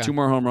waiting for 2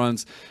 more home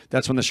runs.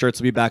 That's when the shirts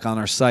will be back on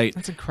our site.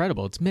 That's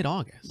incredible. It's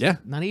mid-August. Yeah.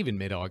 Not even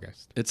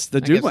mid-August. It's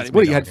the dude.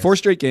 What, he had 4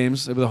 straight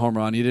games with a home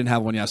run. He didn't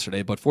have one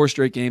yesterday, but 4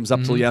 straight games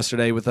up till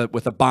yesterday with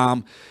a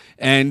bomb.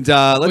 And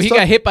he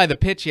got hit by the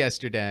pitch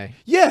yesterday.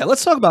 Yeah,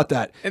 let's talk about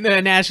that. And then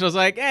the Nationals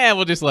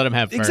we'll just let him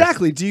have first.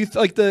 Exactly. Do you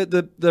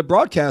the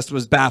broadcast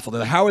was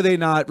baffled? How are they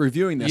not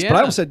reviewing this? Yeah. But I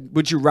almost said,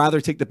 would you rather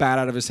take the bat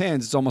out of his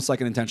hands? It's almost like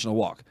an intentional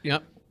walk.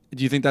 Yep.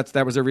 Do you think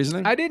that was their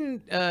reasoning? I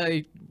didn't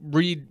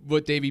read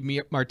what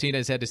Davey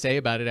Martinez had to say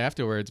about it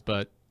afterwards,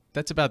 but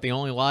that's about the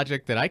only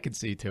logic that I could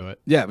see to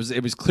it. Yeah,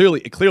 it was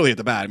clearly at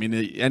the bat. I mean,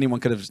 anyone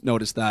could have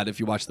noticed that if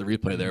you watched the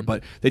replay there.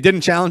 But they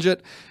didn't challenge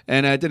it,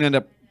 and it didn't end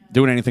up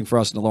doing anything for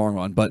us in the long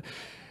run. But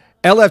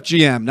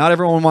LFGM, not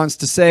everyone wants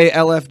to say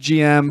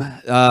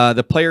LFGM.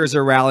 The players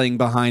are rallying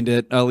behind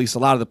it. At least a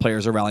lot of the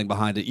players are rallying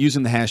behind it,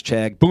 using the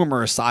hashtag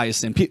Boomer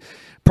Esiason.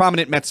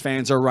 prominent Mets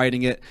fans are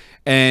writing it,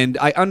 and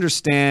I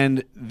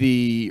understand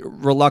the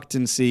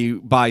reluctancy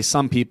by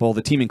some people,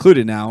 the team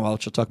included now,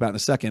 which I'll talk about in a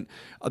second,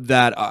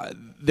 that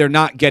they're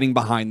not getting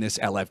behind this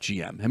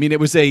LFGM. I mean, it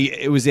was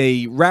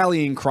a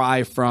rallying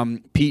cry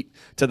from Pete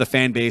to the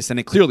fan base, and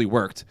it clearly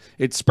worked.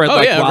 It spread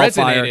like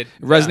wildfire. It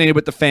resonated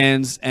with the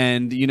fans,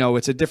 and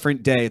it's a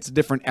different day. It's a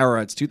different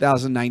era. It's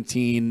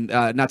 2019.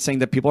 Not saying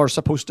that people are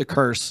supposed to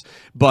curse,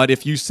 but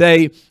if you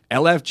say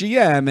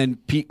LFGM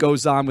and Pete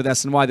goes on with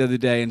SNY the other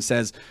day and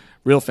says,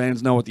 real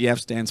fans know what the F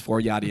stands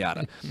for, yada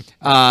yada.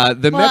 Mets. I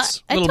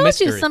little told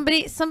mystery.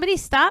 you somebody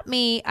stopped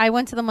me. I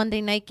went to the Monday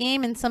night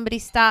game and somebody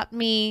stopped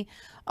me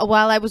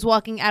while I was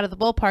walking out of the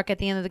ballpark at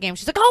the end of the game.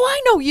 She's like, "Oh,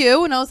 I know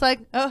you," and I was like,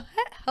 "Oh,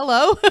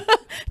 hello."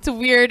 It's a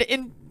weird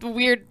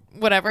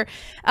whatever.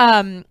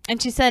 And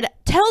she said,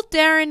 "Tell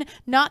Darren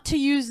not to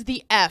use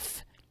the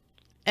F,"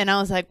 and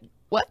I was like,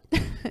 "What?"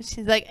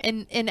 She's like,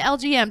 "In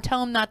LGM,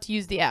 tell him not to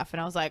use the F,"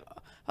 and I was like,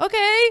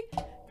 "Okay,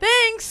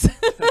 thanks."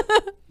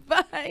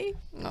 Bye.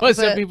 But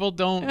some people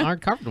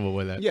aren't comfortable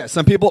with it. Yeah,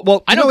 some people.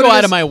 Well, I don't go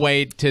out of my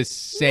way to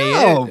say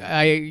No.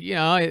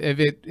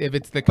 it. If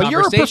it's the But you're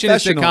a conversation,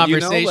 it's the professional,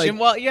 conversation.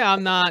 like- well, yeah,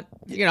 I'm not.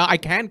 I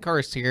can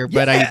curse here,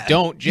 but Yeah, I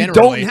don't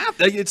generally. You don't have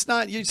to. It's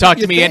not. It's Talk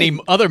not to me your any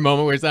thing. other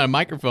moment where it's not a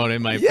microphone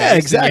in my face. Yeah, And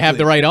exactly. you have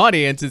the right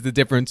audience is a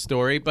different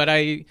story. But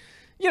I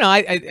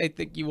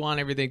think you want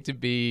everything to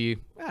be,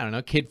 I don't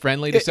know, kid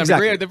friendly to some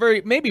Exactly. degree.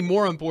 Or the maybe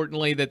more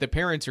importantly, that the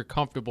parents are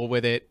comfortable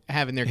with it,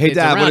 having their Hey, kids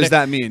Dad, around what does it.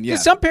 that mean? Yeah.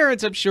 'Cause some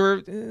parents, I'm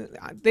sure,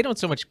 they don't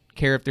so much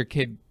care if their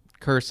kid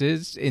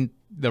curses in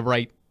the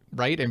right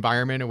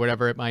environment or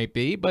whatever it might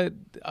be, but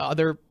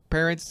other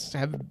parents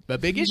have a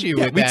big issue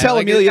Yeah, with we that. tell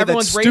Like, Amelia that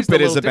everyone's raised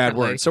stupid is little a bad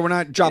differently. word, so we're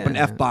not dropping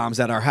Yeah.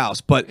 F-bombs at our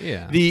house. But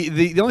Yeah.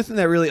 the only thing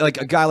that really,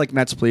 like a guy like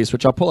Mets Police,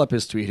 which I'll pull up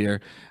his tweet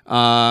here,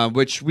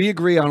 which we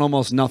agree on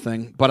almost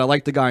nothing, but I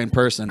like the guy in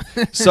person.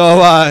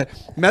 So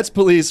Mets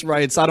Police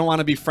writes, "I don't want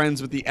to be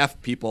friends with the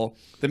F people.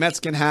 The Mets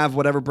can have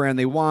whatever brand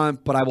they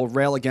want, but I will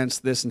rail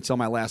against this until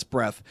my last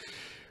breath.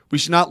 We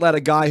should not let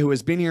a guy who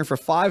has been here for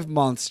 5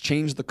 months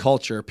change the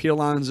culture. Pete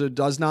Alonso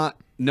does not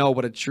know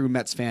what a true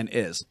Mets fan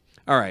is."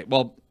 All right,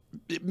 well,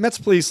 Mets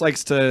Police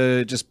likes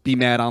to just be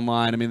mad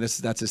online. I mean,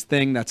 that's his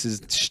thing. That's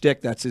his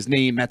shtick. That's his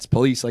name. Mets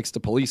Police likes to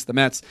police the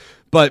Mets.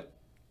 But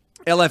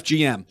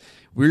LFGM,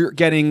 we're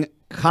getting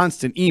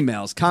constant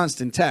emails,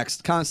 constant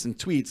text, constant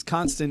tweets,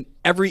 constant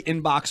every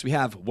inbox we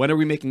have. When are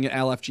we making an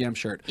LFGM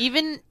shirt?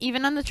 Even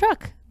on the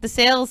truck, the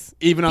sales.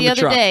 Even on the the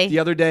other truck. day. The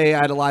other day, I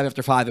had a live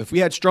after 5. If we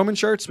had Stroman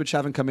shirts, which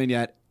haven't come in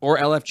yet, or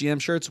LFGM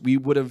shirts, we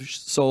would have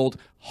sold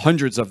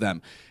hundreds of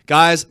them.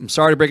 Guys, I'm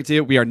sorry to break it to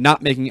you. We are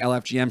not making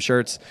LFGM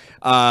shirts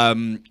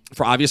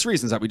for obvious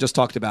reasons that we just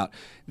talked about.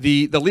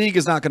 The league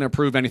is not going to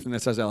approve anything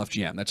that says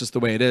LFGM. That's just the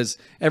way it is.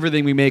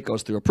 Everything we make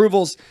goes through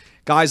approvals.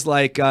 Guys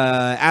like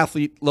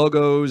Athlete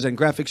Logos and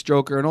Graphics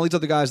Joker and all these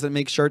other guys that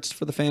make shirts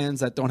for the fans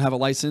that don't have a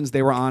license,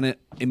 they were on it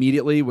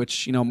immediately,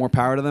 which, more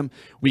power to them.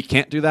 We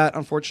can't do that,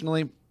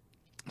 unfortunately.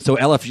 So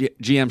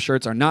LFGM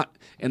shirts are not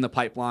in the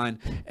pipeline.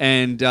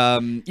 And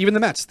even the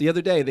Mets, the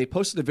other day, they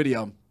posted a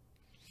video,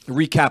 a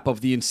recap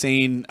of the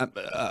insane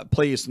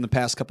plays in the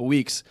past couple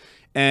weeks.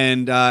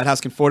 And it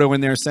has Conforto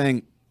in there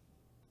saying,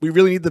 we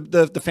really need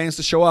the fans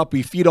to show up.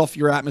 We feed off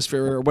your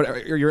atmosphere or whatever,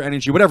 or your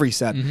energy, whatever he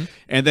said. Mm-hmm.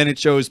 And then it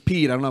shows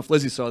Pete. I don't know if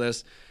Lizzie saw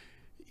this.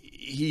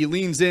 He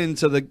leans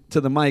into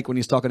the mic when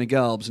he's talking to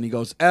Gelbs, and he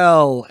goes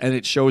L, and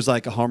it shows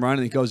like a home run,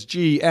 and he goes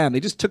GM. They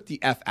just took the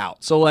F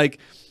out. So like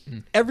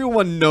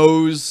everyone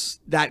knows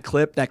that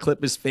clip. That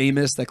clip is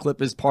famous. That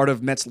clip is part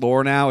of Mets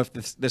lore now. If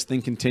this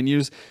thing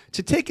continues,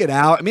 to take it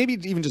out, maybe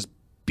even just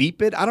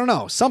beep it. I don't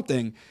know,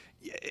 something.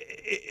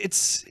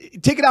 It's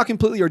take it out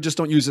completely or just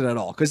don't use it at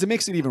all, because it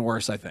makes it even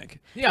worse, I think.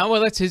 Yeah,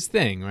 well, that's his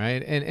thing,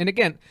 right? And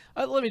again,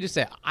 let me just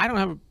say, I don't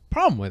have a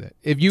problem with it.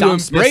 If you Dom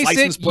embrace Smith's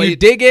license it, plate. you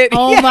dig it.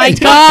 Oh yeah, my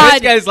Dom God.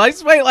 Smith's guy's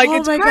license plate, like Oh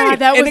it's my great. God,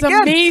 that And was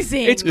again,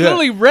 amazing. It's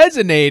clearly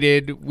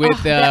resonated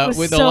with that was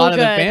with a so lot of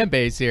the good. fan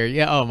base here.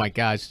 Yeah. Oh my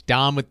gosh,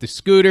 Dom with the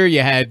scooter.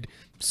 You had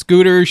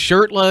Scooter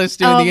shirtless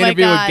doing Oh the my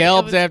interview God, with it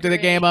Gelbs was after the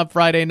great. game on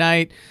Friday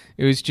night.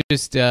 It was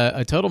just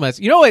a total mess.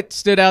 You know what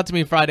stood out to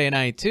me Friday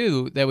night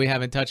too that we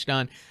haven't touched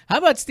on? How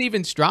about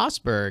Steven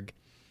Strasburg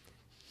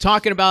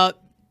talking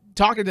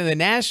to the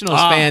Nationals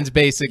fans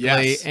basically,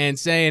 yes. and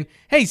saying,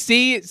 "Hey,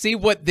 see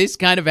what this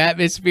kind of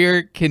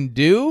atmosphere can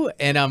do."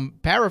 And I'm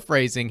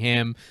paraphrasing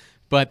him,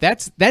 but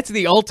that's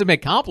the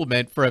ultimate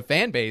compliment for a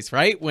fan base,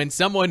 right? When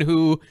someone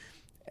who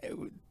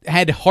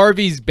had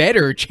Harvey's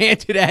better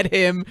chanted at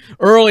him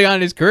early on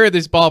in his career at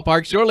this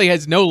ballpark surely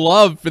has no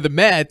love for the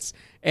Mets,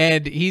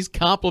 and he's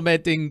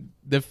complimenting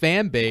the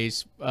fan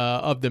base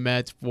of the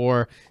Mets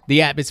for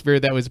the atmosphere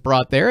that was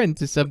brought there, and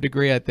to some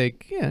degree, I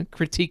think,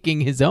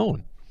 critiquing his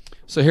own.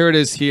 So here it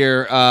is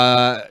here.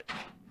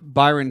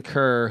 Byron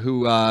Kerr,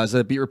 who is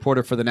a beat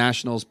reporter for the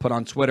Nationals, put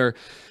on Twitter,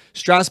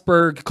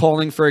 Strasburg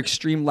calling for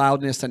extreme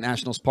loudness at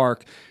Nationals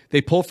Park.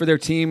 They pull for their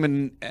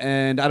team,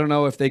 and I don't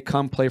know if they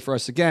come play for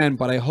us again,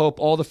 but I hope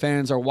all the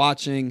fans are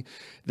watching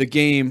the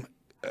game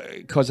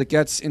because it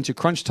gets into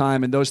crunch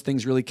time, and those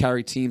things really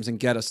carry teams and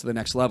get us to the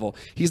next level.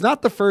 He's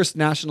not the first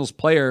Nationals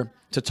player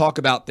to talk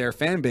about their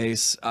fan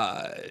base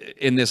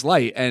in this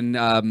light.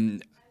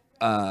 And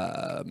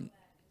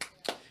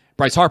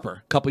Bryce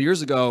Harper, a couple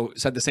years ago,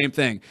 said the same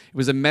thing. It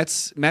was a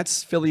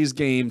Mets-Phillies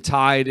game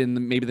tied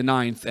in maybe the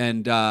ninth,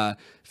 and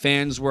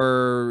fans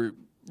were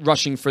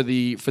rushing for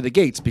the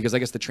gates because I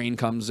guess the train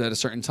comes at a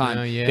certain time.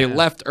 Oh, yeah. They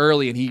left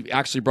early, and he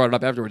actually brought it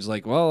up afterwards.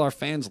 Like, well, our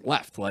fans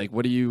left. Like,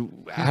 how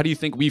do you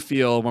think we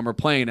feel when we're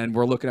playing and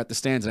we're looking at the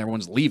stands and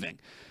everyone's leaving?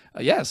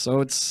 So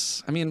it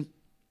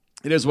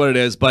is what it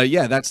is. But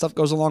yeah, that stuff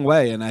goes a long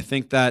way, and I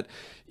think that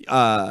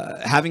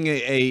having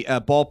a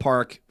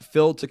ballpark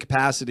filled to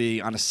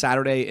capacity on a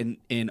Saturday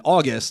in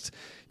August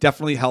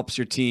definitely helps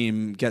your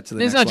team get to the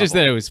next level. It's not just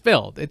that it was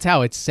filled; it's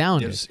how it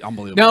sounded. It was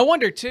unbelievable. Now I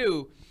wonder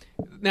too.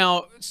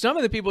 Now, some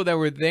of the people that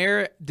were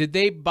there, did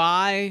they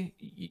buy?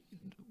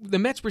 The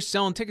Mets were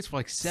selling tickets for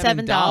like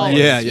 $7.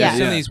 Yeah.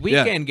 Some of these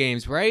weekend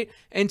games, right?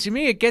 And to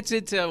me, it gets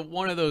into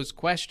one of those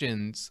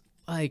questions.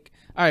 Like,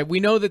 all right, we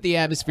know that the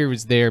atmosphere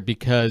was there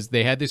because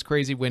they had this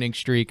crazy winning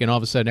streak, and all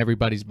of a sudden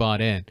everybody's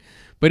bought in.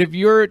 But if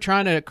you're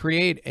trying to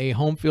create a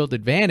home field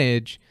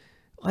advantage,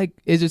 like,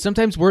 is it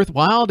sometimes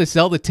worthwhile to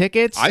sell the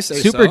tickets? I say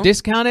super so.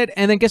 discounted,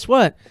 and then guess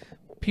what?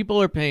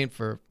 People are paying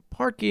for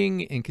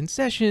parking and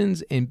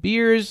concessions and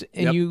beers,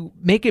 and you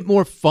make it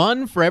more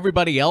fun for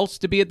everybody else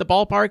to be at the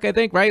ballpark, I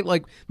think, right?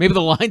 Like, maybe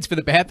the lines for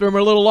the bathroom are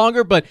a little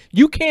longer, but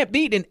you can't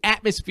beat an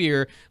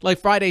atmosphere like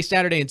Friday,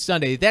 Saturday, and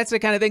Sunday. That's the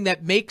kind of thing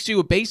that makes you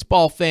a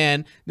baseball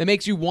fan, that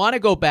makes you want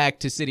to go back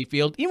to Citi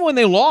Field, even when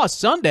they lost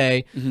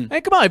Sunday. Hey,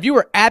 come on, if you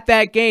were at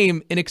that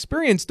game and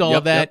experienced all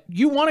of that,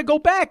 you want to go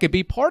back and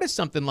be part of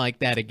something like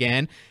that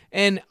again.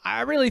 And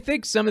I really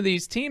think some of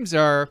these teams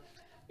are,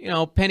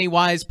 penny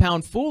wise,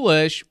 pound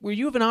foolish, where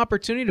you have an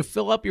opportunity to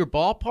fill up your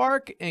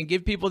ballpark and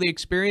give people the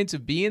experience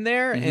of being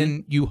there,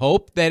 and you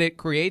hope that it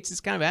creates this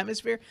kind of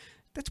atmosphere.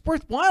 That's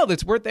worthwhile.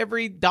 That's worth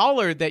every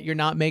dollar that you're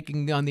not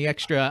making on the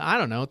extra, I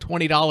don't know,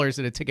 $20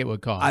 that a ticket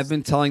would cost. I've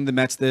been telling the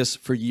Mets this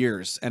for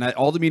years, and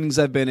all the meetings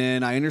I've been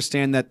in, I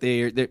understand that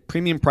their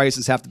premium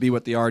prices have to be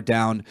what they are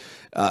down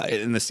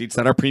in the seats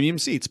that are premium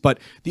seats. But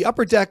the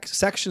upper deck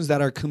sections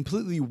that are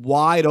completely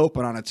wide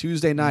open on a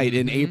Tuesday night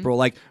in April,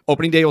 like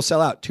opening day will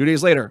sell out. 2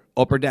 days later,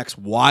 upper decks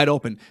wide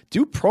open.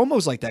 Do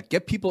promos like that.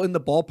 Get people in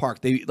the ballpark.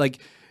 They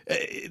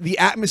the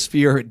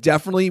atmosphere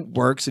definitely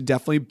works. It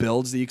definitely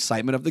builds the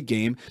excitement of the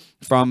game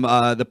from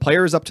the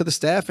players up to the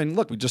staff. And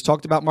look, we just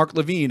talked about Mark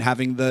Levine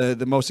having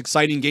the most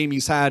exciting game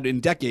he's had in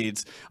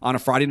decades on a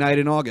Friday night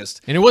in August.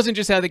 And it wasn't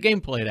just how the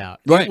game played out.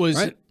 Right, it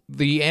was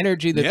the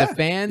energy that the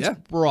fans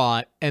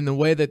brought and the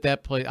way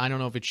that played. I don't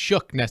know if it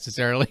shook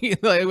necessarily.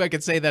 I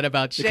could say that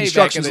about Shea. The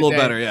construction's back in the a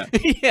little day.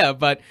 better, Yeah,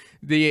 but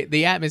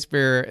the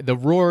atmosphere, the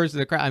roars of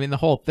the crowd, I mean, the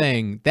whole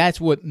thing, that's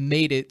what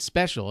made it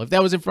special. If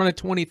that was in front of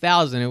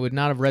 20,000, it would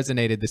not have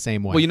resonated the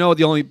same way. Well,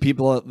 the only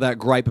people that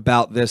gripe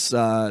about this,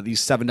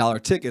 these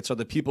 $7 tickets are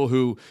the people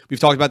who,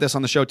 we've talked about this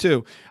on the show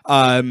too,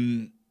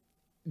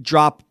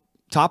 drop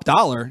top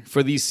dollar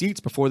for these seats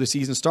before the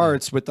season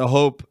starts with the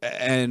hope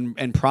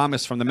and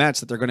promise from the Mets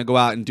that they're going to go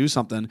out and do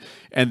something.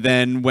 And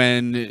then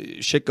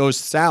when shit goes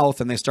south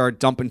and they start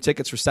dumping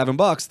tickets for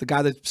 $7, the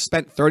guy that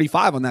spent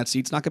 $35 on that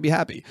seat's not going to be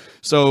happy.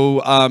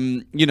 So,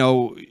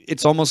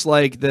 it's almost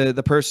like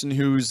the person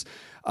who's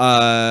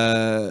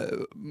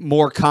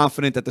more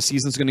confident that the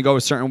season's going to go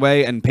a certain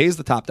way and pays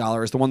the top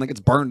dollar is the one that gets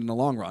burned in the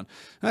long run.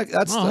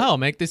 Hell,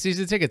 make the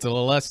season tickets a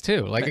little less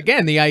too. Like,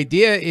 again, the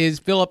idea is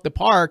fill up the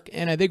park,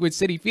 and I think with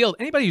Citi Field,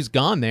 anybody who's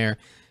gone there,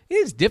 it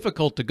is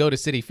difficult to go to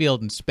Citi Field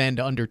and spend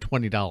under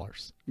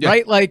 $20,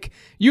 right? Like,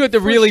 you have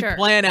to really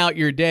plan out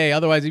your day.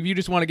 Otherwise, if you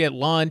just want to get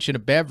lunch and a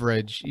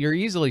beverage, you're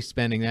easily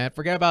spending that.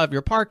 Forget about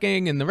your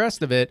parking and the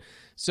rest of it.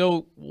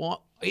 So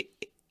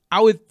I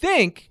would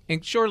think,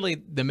 and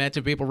surely the Mets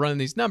have people running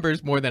these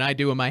numbers more than I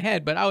do in my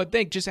head, but I would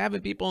think just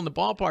having people in the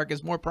ballpark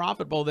is more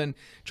profitable than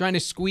trying to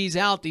squeeze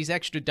out these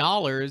extra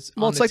dollars.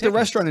 Well, it's like the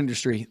restaurant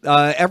industry.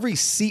 Every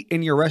seat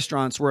in your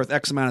restaurant's worth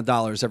X amount of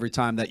dollars every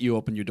time that you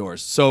open your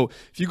doors. So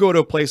if you go to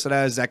a place that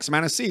has X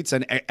amount of seats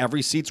and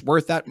every seat's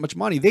worth that much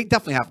money, they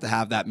definitely have to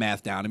have that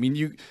math down. I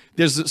mean,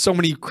 there's so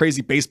many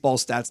crazy baseball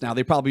stats now.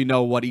 They probably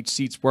know what each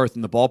seat's worth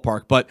in the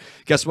ballpark. But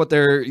guess what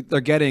they're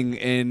getting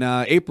in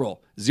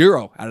April?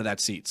 0 out of that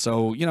seat.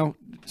 So,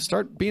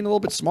 start being a little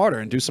bit smarter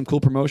and do some cool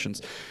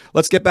promotions.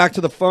 Let's get back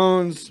to the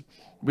phones.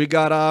 We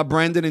got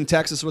Brendan in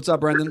Texas. What's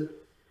up, Brendan?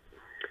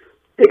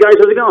 Hey, guys.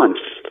 How's it going?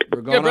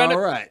 We're going all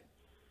right.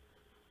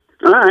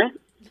 All right.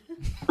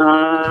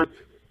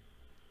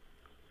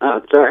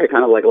 Sorry. I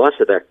kind of lost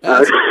it there.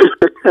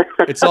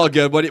 It's all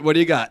good. What do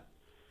you got?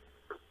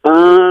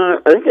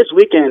 I think this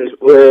weekend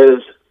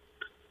was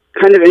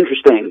kind of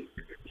interesting.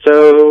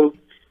 So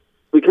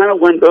we kind of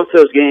won both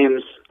those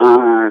games,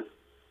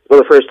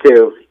 the first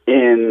two,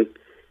 in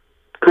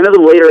kind of the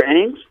later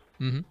innings.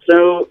 Mm-hmm.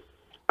 So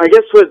I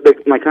guess what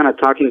my kind of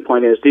talking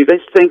point is, do you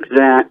guys think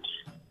that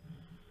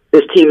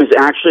this team is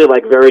actually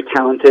very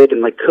talented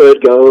and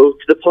could go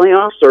to the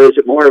playoffs, or is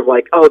it more of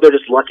they're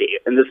just lucky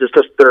and this is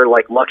just their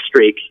luck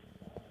streak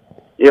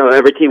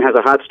every team has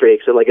a hot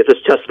streak. So, like, is this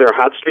just their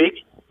hot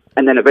streak?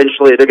 And then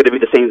eventually they're going to be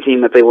the same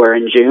team that they were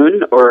in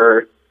June?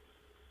 Or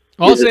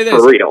I'll is say it this.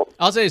 for real?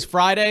 I'll say this.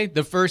 Friday,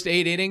 the first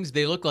 8 innings,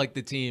 they look like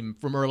the team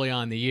from early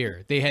on in the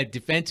year. They had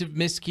defensive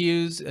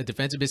miscues.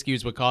 Defensive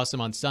miscues would cost them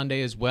on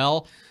Sunday as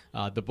well.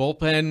 The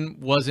bullpen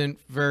wasn't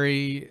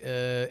very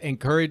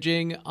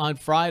encouraging on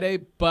Friday.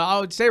 But I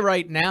would say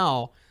right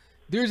now,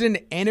 there's an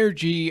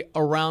energy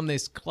around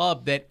this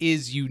club that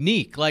is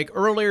unique. Like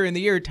earlier in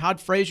the year, Todd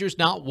Frazier's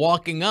not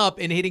walking up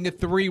and hitting a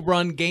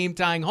 3-run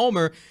game-tying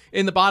homer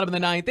in the bottom of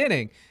the 9th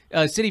inning.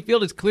 Citi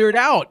Field is cleared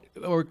out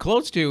or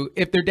close to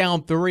if they're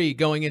down 3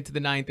 going into the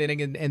 9th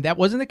inning, and that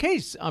wasn't the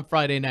case on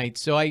Friday night.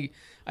 So I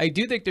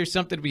do think there's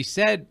something to be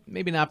said,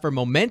 maybe not for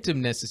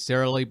momentum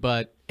necessarily,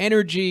 but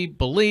energy,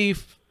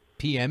 belief,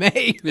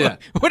 PMA,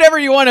 whatever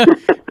you want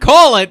to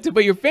call it to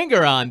put your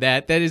finger on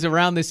that is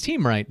around this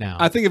team right now.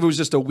 I think if it was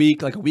just a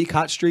week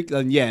hot streak,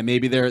 then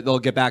maybe they'll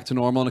get back to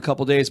normal in a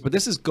couple days. But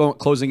this is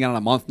closing out on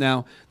a month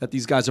now that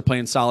these guys are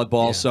playing solid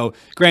ball. Yeah. So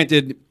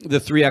granted, the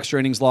 3 extra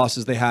innings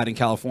losses they had in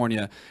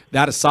California,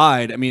 that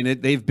aside, I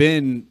mean, they've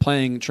been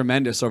playing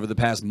tremendous over the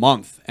past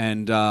month,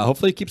 and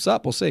hopefully it keeps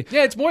up. We'll see.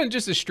 Yeah, it's more than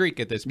just a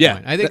streak at this point.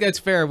 Yeah. I think that's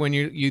fair when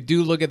you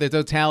do look at the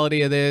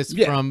totality of this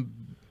from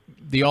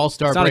the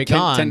All-Star break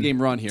on. It's a 10-game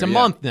run here. It's a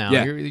month now.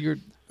 Yeah. You're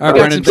all right,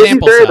 Brennan. some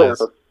sample fair, size.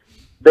 though.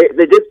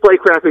 They did play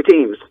crappy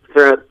teams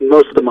throughout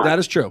most of the month. That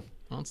is true.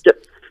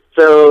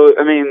 So,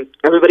 I mean,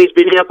 everybody's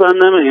beating up on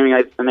them.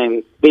 I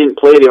mean, we didn't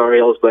play the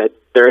Orioles, but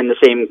they're in the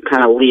same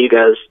kind of league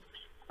as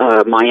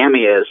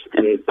Miami is,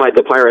 and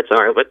the Pirates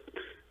are. But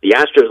the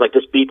Astros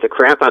just beat the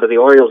crap out of the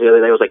Orioles the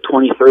other day. It was like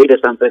 23 to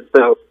something.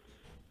 So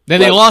then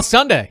they lost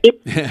Sunday. So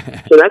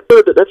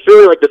that's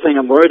really the thing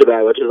I'm worried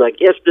about, which is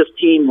if this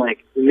team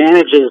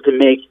manages to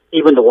make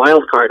even the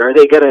wild card,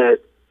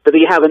 do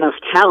they have enough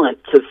talent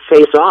to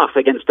face off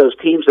against those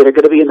teams that are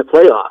going to be in the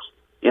playoffs?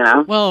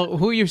 Well,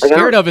 who are you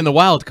scared of in the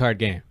wild card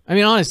game? I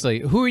mean, honestly,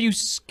 who are you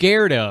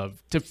scared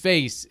of to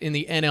face in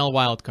the NL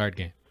wild card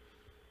game?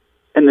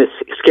 And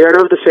scared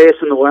of the face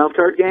in the wild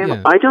card game?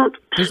 Yeah. I don't.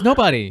 There's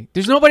nobody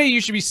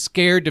you should be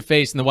scared to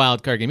face in the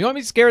wild card game. You want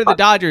me scared of the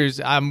Dodgers?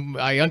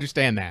 I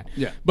understand that.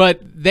 Yeah. But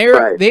they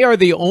are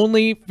the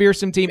only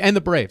fearsome team, and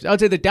the Braves. I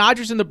would say the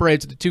Dodgers and the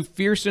Braves are the 2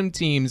 fearsome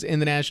teams in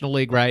the National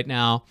League right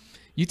now.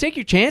 You take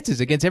your chances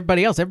against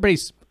everybody else.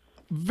 Everybody's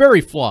very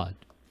flawed.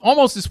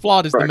 Almost as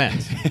flawed as the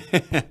Mets.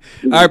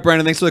 All right,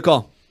 Brandon, thanks for the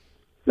call.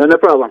 No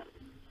problem.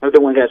 Have a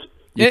good one, guys.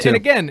 And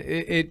again,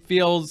 it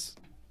feels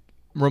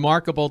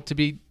remarkable to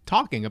be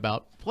talking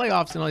about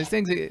playoffs and all these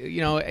things.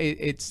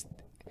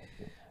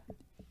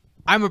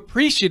 I'm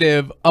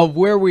appreciative of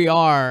where we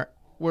are,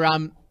 where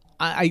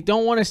I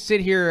don't want to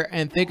sit here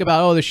and think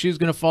about, the shoe's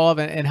going to fall off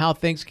and how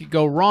things could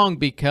go wrong,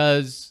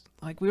 because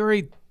we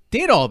already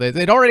did all this.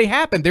 It already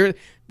happened. This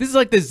is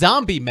like the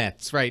zombie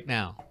Mets right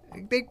now.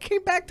 They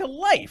came back to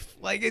life.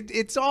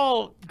 It's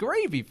all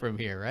gravy from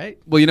here, right?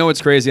 Well, you know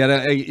what's crazy?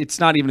 It's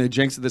not even a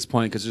jinx at this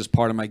point because it's just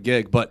part of my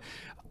gig. But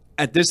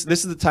at this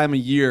is the time of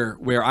year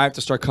where I have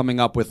to start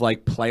coming up with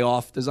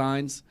playoff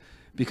designs,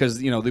 because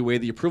the way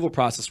the approval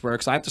process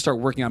works, I have to start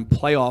working on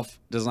playoff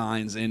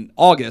designs in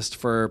August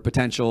for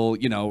potential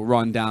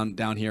run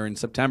down here in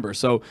September.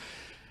 So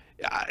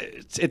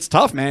it's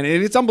tough, man.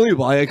 It's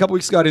unbelievable. A couple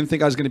weeks ago, I didn't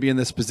think I was going to be in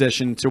this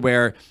position to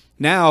where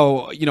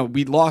now,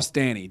 we lost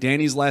Danny.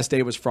 Danny's last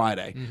day was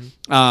Friday.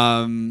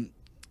 Mm-hmm.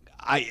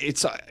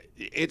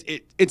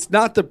 It's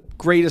not the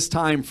greatest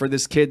time for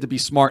this kid to be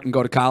smart and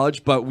go to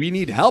college, but we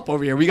need help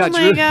over here. We got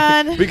Drew.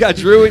 God. We got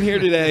Drew in here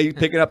today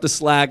picking up the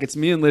slack. It's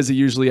me and Lizzie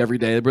usually every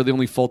day. We're the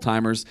only full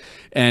timers,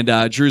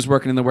 and Drew's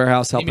working in the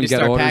warehouse helping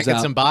get orders packing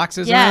out. Some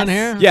boxes Yes. around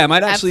here. Yeah, I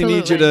might actually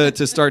need you Absolutely.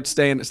 to start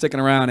sticking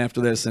around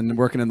after this and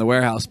working in the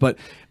warehouse. But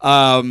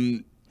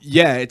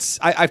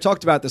I've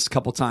talked about this a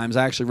couple times.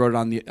 I actually wrote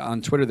it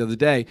on Twitter the other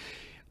day.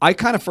 I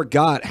kind of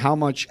forgot how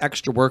much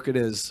extra work it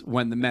is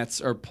when the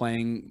Mets are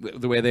playing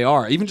the way they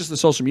are. Even just the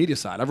social media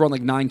side. I've run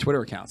 9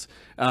 Twitter accounts.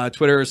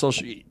 Twitter,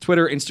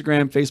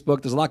 Instagram,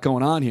 Facebook. There's a lot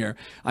going on here.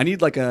 I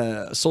need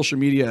a social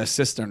media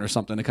assistant or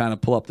something to kind of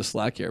pull up the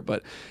slack here,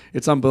 but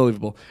it's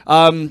unbelievable.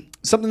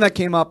 Something that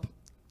came up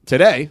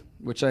today,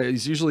 which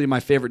is usually my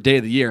favorite day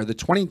of the year, the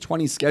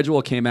 2020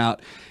 schedule came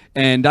out.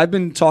 And I've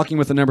been talking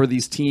with a number of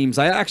these teams.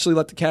 I actually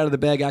let the cat out of the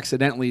bag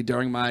accidentally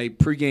during my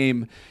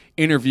pregame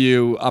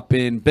interview up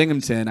in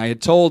Binghamton. I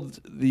had told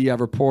the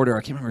reporter,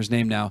 I can't remember his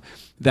name now,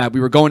 that we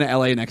were going to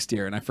LA next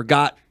year. And I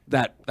forgot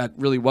that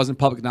really wasn't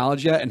public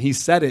knowledge yet. And he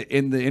said it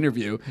in the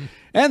interview.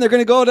 And they're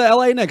going to go to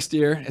LA next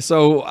year.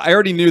 So I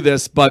already knew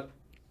this, but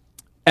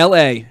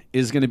LA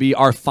is going to be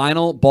our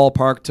final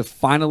ballpark to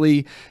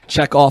finally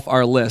check off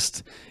our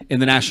list in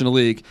the National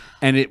League.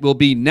 And it will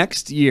be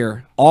next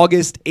year,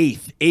 August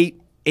 8th,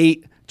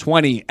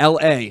 8/8/20,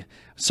 LA.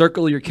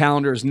 Circle your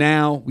calendars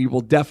now. We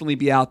will definitely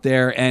be out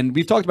there. And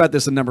we've talked about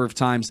this a number of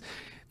times.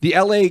 The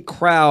LA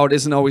crowd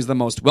isn't always the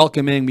most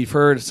welcoming. We've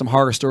heard some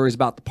horror stories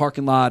about the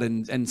parking lot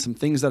and some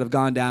things that have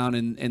gone down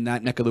in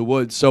that neck of the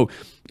woods. So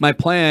my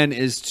plan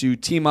is to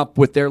team up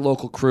with their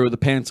local crew, the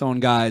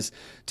Pantone guys,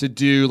 to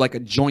do a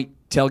joint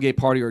tailgate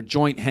party or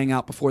joint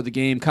hangout before the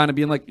game, kind of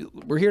being like,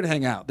 we're here to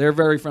hang out. They're a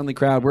very friendly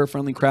crowd. We're a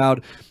friendly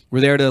crowd.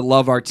 We're there to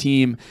love our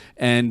team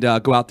and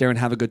go out there and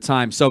have a good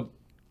time. So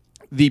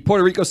the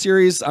Puerto Rico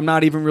series, I'm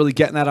not even really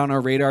getting that on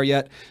our radar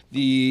yet.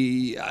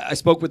 I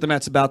spoke with the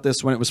Mets about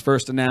this when it was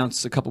first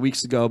announced a couple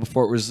weeks ago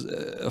before it was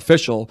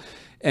official,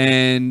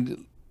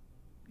 and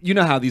you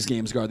know how these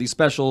games go. These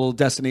special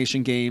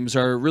destination games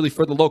are really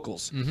for the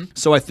locals.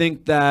 So I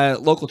think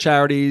that local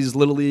charities,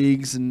 little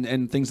leagues,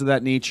 and things of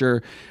that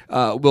nature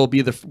will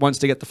be the ones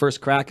to get the first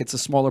crack. It's a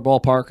smaller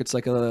ballpark. It's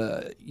like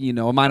a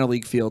minor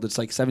league field. It's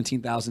like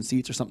 17,000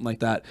 seats or something like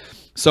that.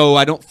 So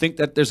I don't think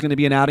that there's going to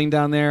be an outing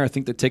down there. I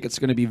think the tickets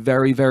are going to be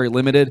very, very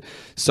limited.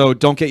 So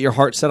don't get your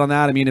heart set on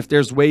that. I mean, if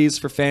there's ways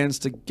for fans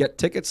to get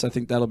tickets, I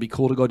think that'll be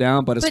cool to go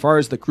down. But as far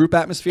as the group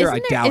atmosphere, I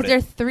doubt it. Is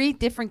there 3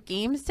 different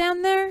games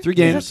down there? 3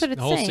 games. That's what it's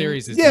The whole saying.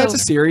 series is Yeah, it's a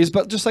series,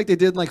 but just like they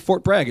did in like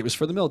Fort Bragg, it was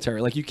for the military.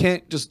 Like you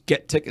can't just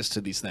get tickets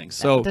to these things.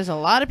 So There's a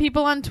lot of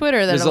people on Twitter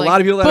that there's are a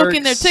lot of people that are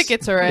booking their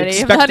tickets already. I'm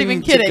expecting not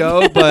even kidding. to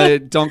go,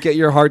 but don't get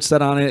your heart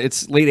set on it.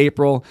 It's late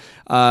April.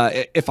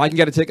 If I can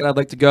get a ticket, I'd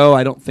like to go.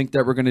 I don't think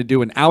that we're going to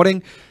do an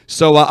outing.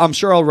 So I'm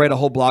sure I'll write a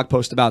whole blog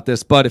post about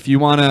this. But if you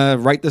want to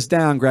write this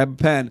down, grab a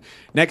pen.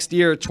 Next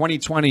year,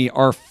 2020,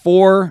 our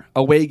 4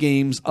 away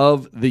games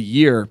of the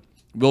year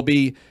will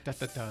be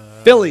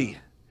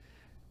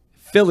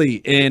Philly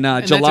in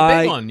And July. that's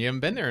a big one. You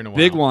haven't been there in a while.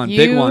 Big one, You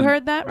big one.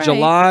 heard that right.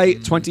 July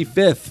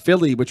 25th,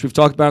 Philly, which we've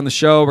talked about on the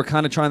show. We're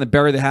kind of trying to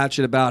bury the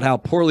hatchet about how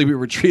poorly we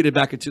were treated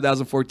back in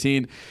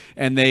 2014,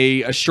 and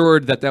they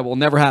assured that will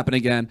never happen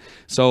again.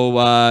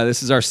 So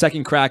this is our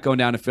second crack going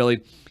down to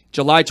Philly.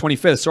 July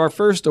 25th. So our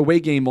first away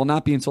game will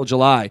not be until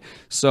July.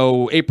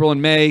 So April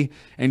and May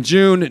and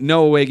June,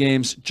 no away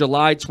games.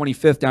 July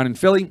 25th down in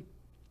Philly.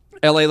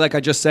 LA, like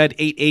I just said,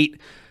 8-8.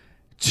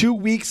 2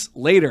 weeks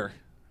later,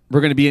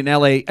 we're going to be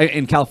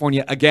in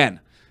California again.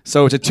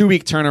 So it's a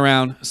 2-week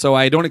turnaround. So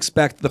I don't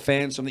expect the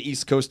fans from the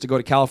East Coast to go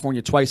to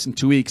California twice in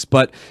 2 weeks.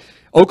 But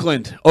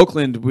Oakland,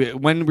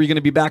 when we're going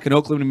to be back in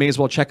Oakland, we may as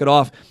well check it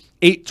off.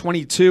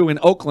 8/22 in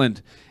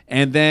Oakland.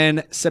 And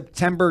then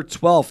September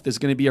 12th is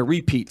going to be a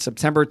repeat.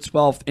 September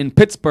 12th in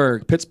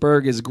Pittsburgh.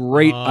 Pittsburgh is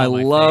great. I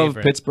love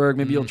favorite. Pittsburgh.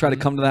 Maybe you'll try to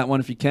come to that one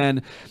if you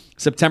can.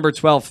 September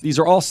 12th. These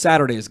are all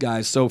Saturdays,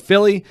 guys. So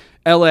Philly,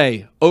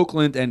 LA,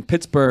 Oakland, and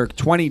Pittsburgh.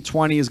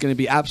 2020 is going to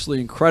be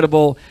absolutely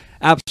incredible,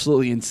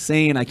 absolutely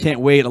insane. I can't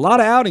wait. A lot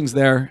of outings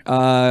there,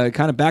 kind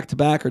of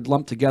back-to-back or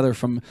lumped together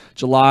from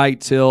July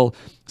till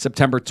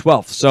September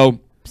 12th. So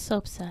So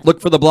upset.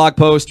 look for the blog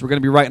post. We're going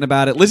to be writing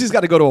about it. Lizzie's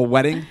got to go to a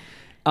wedding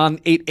on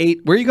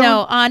 8/8. Where are you going?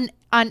 No, on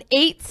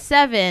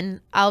 8/7,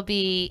 I'll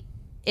be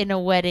in a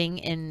wedding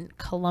in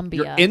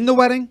Colombia. You're in the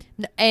wedding?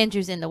 No,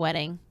 Andrew's in the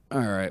wedding. All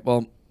right.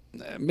 Well,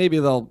 maybe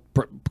they'll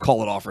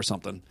call it off or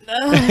something.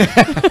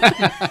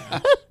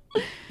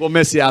 We'll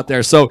miss you out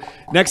there. So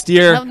next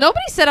year, No,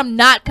 nobody said I'm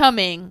not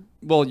coming.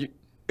 well,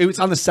 it was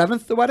on the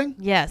 7th, the wedding?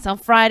 Yes, on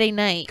Friday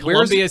night.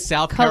 Columbia,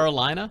 South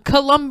Carolina.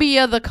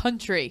 Columbia, the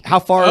country. How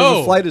far of a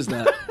Oh. flight is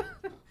that?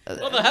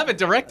 Well, they'll have it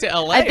direct to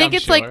LA. I think I'm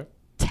it's sure. like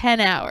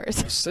 10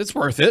 hours. It's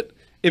worth it.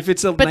 If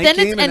it's a But night then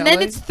game in then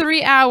LA? it's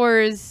 3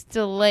 hours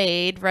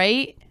delayed,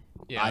 right?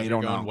 Yeah, I if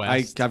don't you're going know. I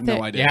west. have no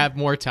There- idea. You have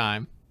more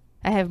time.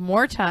 I have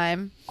more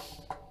time.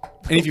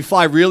 And if you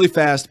fly really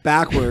fast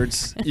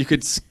backwards, you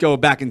could go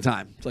back in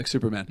time. It's like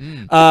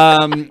Superman.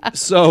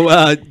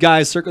 So,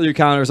 guys, circle your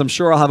calendars. I'm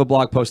sure I'll have a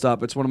blog post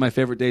up. It's one of my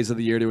favorite days of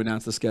the year to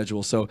announce the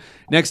schedule. So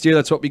next year,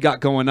 that's what we got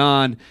going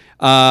on.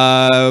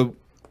 Guy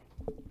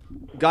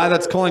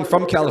that's calling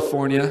from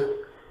California.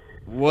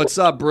 What's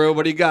up, bro?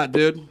 What do you got,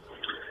 dude?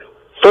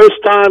 First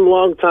time,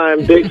 long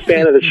time, big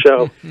fan of the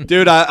show.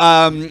 Dude,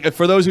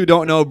 for those who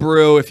don't know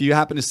Brew, if you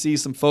happen to see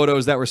some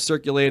photos that were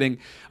circulating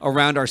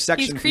around our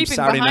section from creeping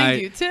Saturday behind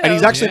night, you, too. and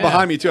he's actually Yeah.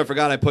 behind me too. I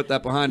forgot I put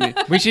that behind me.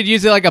 We should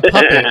use it like a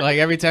puppet. Like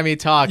every time he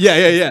talks,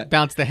 Yeah.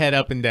 bounce the head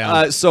up and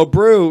down. So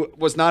Brew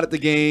was not at the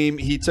game.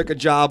 He took a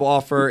job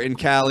offer in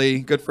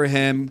Cali. Good for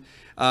him.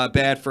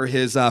 Bad for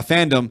his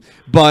fandom.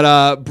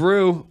 But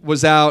Brew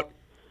was out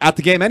at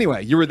the game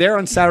anyway. You were there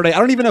on Saturday. I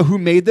don't even know who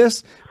made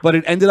this, but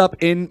it ended up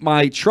in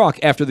my truck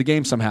after the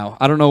game somehow.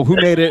 I don't know who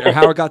made it or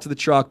how it got to the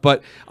truck,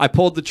 but I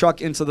pulled the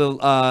truck into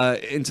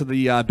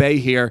the bay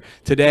here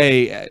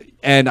today,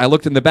 and I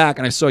looked in the back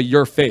and I saw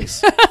your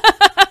face.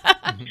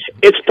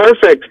 It's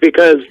perfect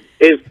because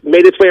it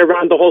made its way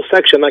around the whole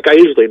section like I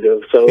usually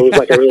do. So it was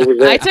like I really was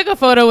there. I took a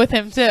photo with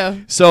him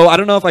too. So I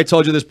don't know if I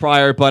told you this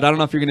prior, but I don't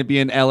know if you're going to be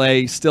in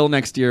LA still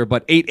next year,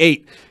 but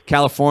 8/8,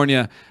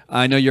 California.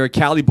 I know you're a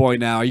Cali boy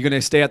now. Are you going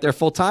to stay out there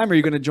full time or are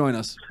you going to join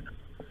us?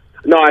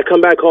 No, I come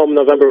back home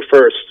November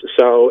 1st.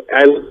 So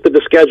I looked at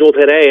the schedule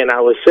today, and I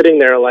was sitting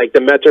there like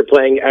the Mets are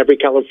playing every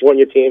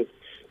California team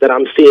that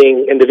I'm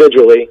seeing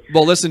individually.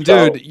 Well, listen,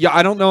 So- dude, yeah,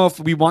 I don't know if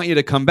we want you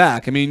to come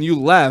back. I mean, you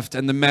left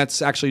and the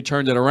Mets actually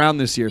turned it around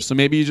this year, so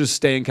maybe you just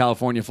stay in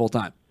California full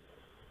time.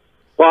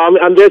 Well,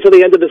 I'm there till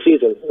the end of the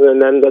season,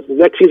 and then the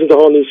next season's a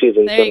whole new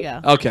season. There so. you go.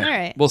 Okay, All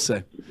right. we'll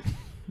see.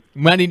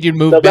 Why did you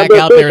move November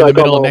back out there in 5th, the I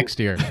go middle of home. next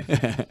year?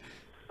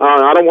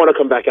 I don't want to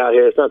come back out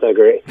here. It's not that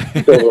great.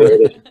 It's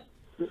overrated.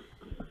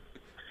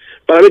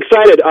 But I'm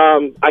excited.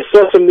 I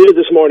saw some news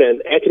this morning.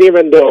 Anthony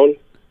Rendon,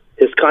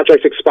 his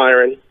contract's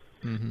expiring.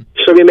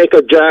 Should we make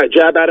a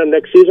jab at him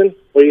next season?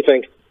 What do you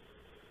think?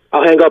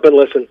 I'll hang up and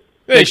listen.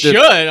 They should.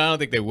 I don't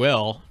think they will.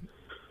 All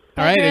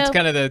right, Okay. it's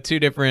kind of the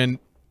two different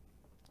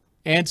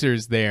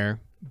answers there.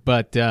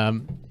 But,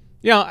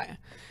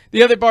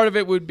 the other part of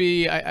it would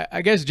be,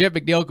 I guess Jeff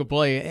McNeil could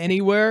play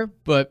anywhere,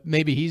 but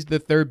maybe he's the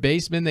third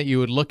baseman that you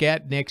would look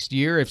at next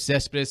year if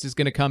Cespedes is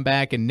going to come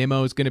back and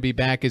Nimmo is going to be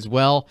back as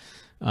well.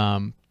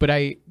 But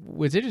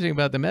what's interesting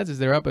about the Mets is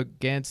they're up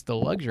against the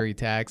luxury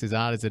tax, as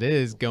odd as it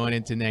is, going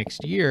into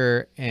next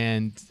year,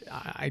 and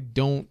I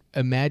don't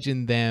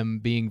imagine them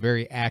being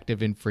very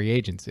active in free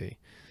agency.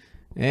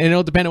 And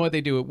it'll depend on what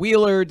they do at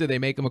Wheeler. Do they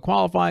make him a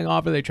qualifying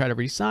offer? They try to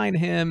re-sign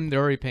him. They're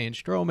already paying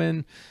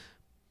Stroman.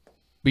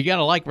 But you got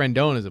to like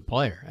Rendon as a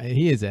player.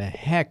 He is a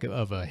heck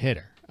of a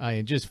hitter.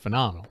 Just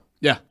phenomenal.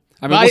 Yeah.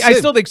 I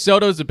still think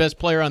Soto's the best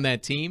player on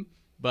that team,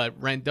 but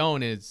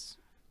Rendon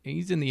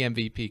he's in the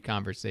MVP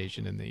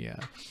conversation in the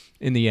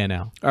NL.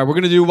 All right, we're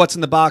going to do What's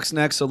in the Box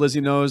next, so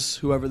Lizzie knows,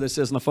 whoever this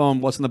is on the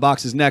phone, What's in the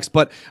Box is next.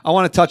 But I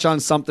want to touch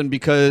on something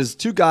because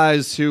two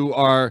guys who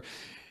are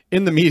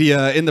in the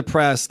media, in the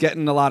press,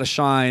 getting a lot of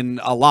shine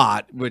a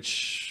lot,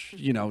 which,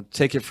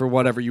 take it for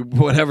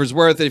whatever's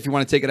worth it if you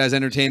want to take it as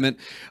entertainment.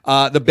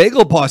 The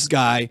Bagel Boss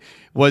guy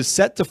was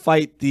set to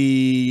fight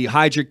the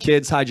Hide Your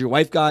Kids, Hide Your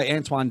Wife guy,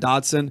 Antoine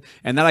Dodson,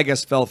 and that, I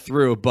guess, fell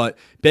through. But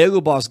Bagel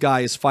Boss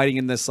guy is fighting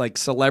in this,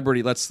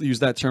 celebrity, let's use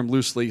that term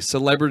loosely,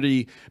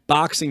 celebrity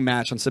boxing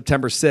match on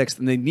September 6th,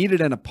 and they needed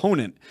an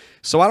opponent.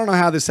 So I don't know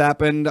how this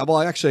happened.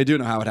 Well, actually, I do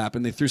know how it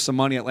happened. They threw some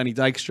money at Lenny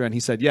Dykstra, and he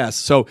said yes.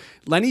 So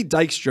Lenny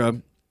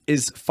Dykstra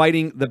is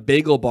fighting the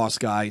Bagel Boss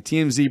guy.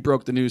 TMZ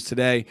broke the news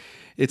today.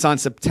 It's on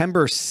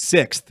September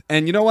 6th.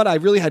 And you know what? I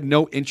really had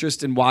no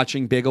interest in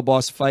watching Bagel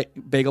Boss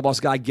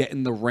guy get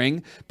in the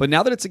ring. But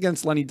now that it's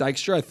against Lenny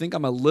Dykstra, I think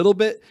I'm a little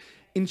bit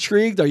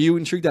intrigued. Are you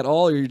intrigued at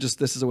all, or you're just,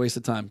 this is a waste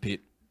of time,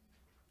 Pete?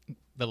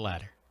 The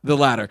latter. The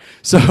latter.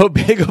 So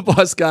Bagel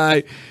Boss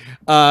guy,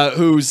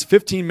 whose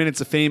 15 minutes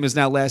of fame is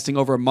now lasting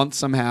over a month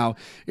somehow,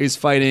 is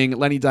fighting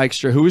Lenny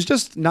Dykstra, who is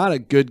just not a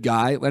good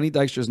guy. Lenny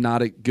Dykstra is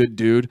not a good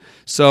dude.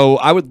 So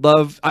I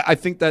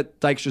think that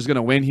Dykstra's going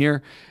to win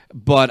here,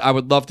 but I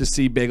would love to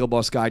see Bagel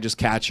Boss guy just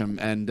catch him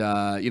and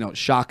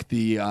shock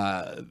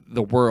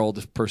the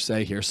world per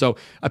se here. So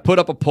I put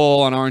up a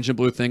poll on Orange and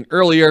Blue thing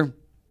earlier.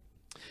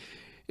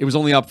 It was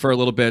only up for a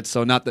little bit,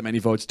 so not that many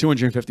votes,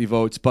 250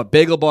 votes. But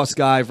Bagel Boss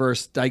guy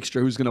versus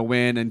Dykstra, who's going to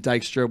win? And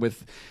Dykstra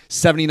with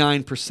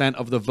 79%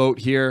 of the vote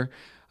here.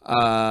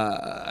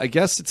 I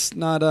guess it's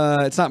not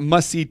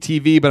must-see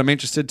TV, but I'm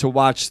interested to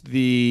watch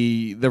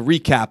the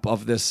recap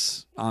of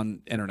this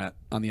on the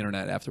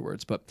internet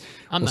afterwards. But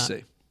we'll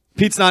see.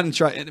 Pete's not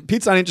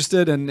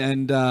interested,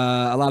 and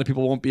a lot of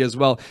people won't be as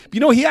well.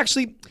 But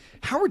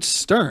Howard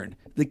Stern,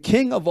 the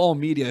king of all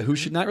media, who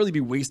should not really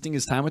be wasting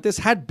his time with this,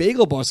 had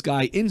Bagel Boss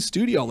guy in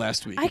studio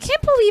last week. I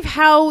can't believe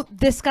how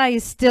this guy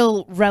is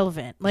still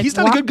relevant. He's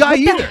not a good guy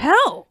either. What the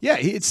hell? Yeah,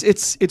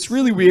 it's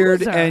really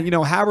weird. And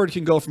Howard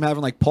can go from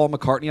having Paul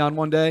McCartney on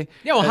one day.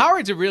 Yeah, well,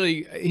 Howard's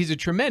he's a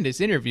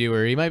tremendous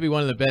interviewer. He might be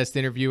one of the best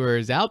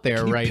interviewers out there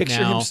Can you right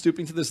picture now. him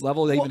stooping to this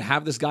level? They even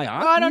have this guy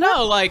on? I don't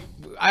know.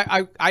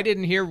 I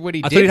didn't hear what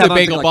he thought did he'd have to him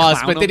Bagel to,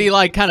 Boss, clown but did him?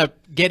 he kind of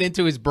get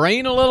into his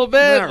brain a little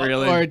bit? Not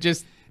really. Or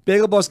just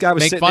Bagel Boss guy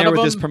was make sitting fun there of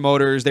with his him?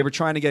 promoters. They were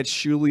trying to get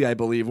Shuley, I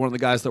believe, one of the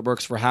guys that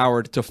works for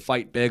Howard, to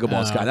fight Bagel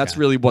Boss guy. Okay. That's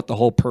really what the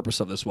whole purpose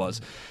of this was.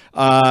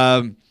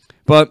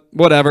 But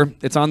whatever.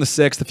 It's on the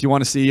 6th if you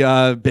want to see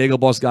Bagel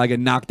Boss guy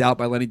get knocked out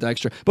by Lenny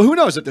Dykstra. But who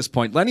knows at this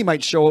point? Lenny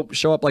might show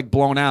up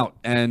blown out,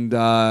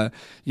 and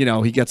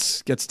he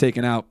gets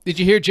taken out. Did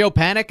you hear Joe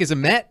Panic is a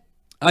Met?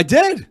 I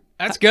did.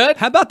 That's good.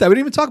 How about that? We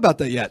didn't even talk about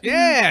that yet.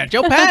 Yeah,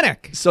 Joe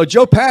Panic. So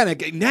Joe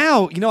Panic.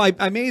 Now,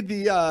 I made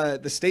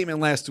the statement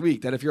last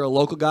week that if you're a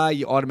local guy,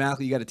 you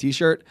automatically got a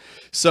T-shirt.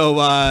 So,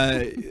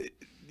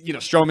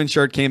 Stroman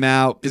shirt came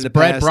out. Does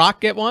Brad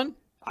Brock get one?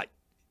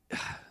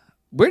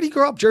 Where did he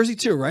grow up? Jersey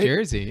too, right?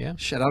 Jersey, yeah.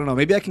 Shit, I don't know.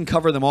 Maybe I can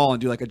cover them all and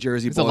do a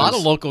Jersey There's Boys. a lot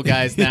of local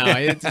guys now.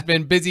 It's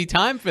been busy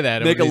time for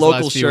that. Make over a these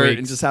local last few shirt weeks.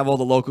 and just have all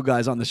the local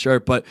guys on the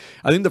shirt. But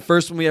I think the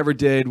first one we ever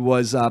did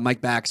was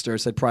Mike Baxter,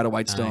 said Pride of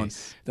Whitestone.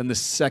 Nice. Then the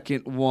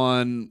second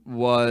one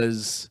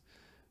was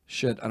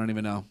I don't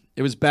even know.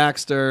 It was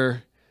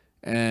Baxter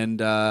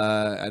and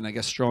I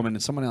guess Stroman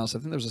and someone else. I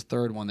think there was a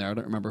third one there. I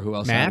don't remember who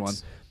else had one.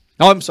 Matt's?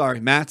 Oh, I'm sorry.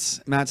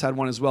 Matt's had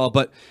one as well.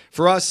 But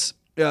for us,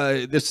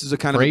 this is a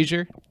kind of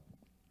Frazier?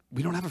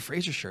 we don't have a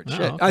Frazier shirt. Oh,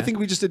 Shit. okay. I think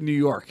we just did New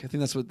York. I think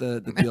that's what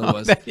the deal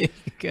was.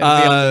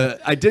 I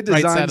I did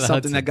right side design of the something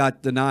Hudson. that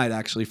got denied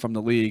actually from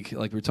the league.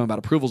 Like we were talking about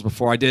approvals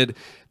before. I did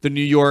the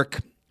New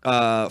York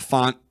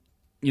font,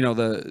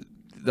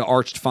 the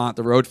arched font,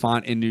 the road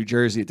font in New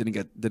Jersey. It didn't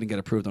get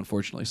approved,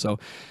 unfortunately. So,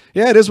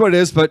 yeah, it is what it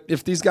is. But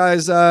if these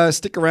guys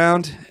stick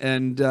around,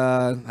 and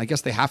I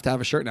guess they have to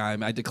have a shirt now.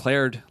 I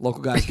declared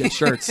local guys get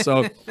shirts,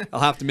 so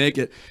I'll have to make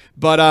it.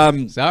 But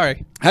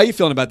Sorry. how are you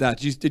feeling about that?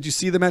 Did you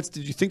see the Mets?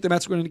 Did you think the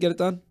Mets were going to get it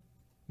done?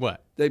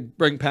 What? They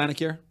bring Panic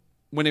here.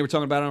 when they were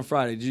talking about it on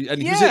Friday? Did you,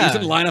 and he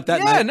didn't line up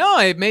that night? Yeah, no,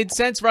 it made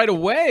sense right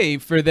away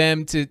for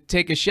them to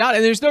take a shot.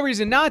 And there's no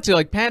reason not to.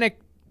 Like, Panik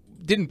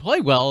didn't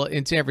play well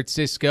in San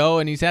Francisco,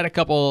 and he's had a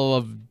couple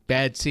of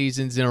bad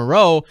seasons in a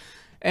row.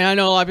 And I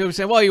know a lot of people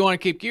say, well, you want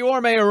to keep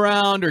Guillorme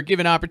around or give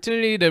an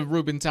opportunity to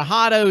Ruben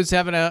Tejada, who's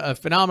having a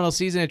phenomenal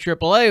season at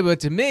AAA. But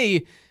to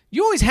me,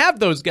 you always have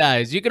those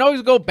guys. You can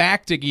always go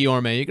back to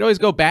Guillorme. You can always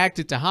go back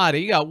to Tejada.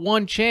 You got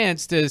one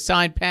chance to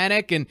sign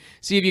Panik and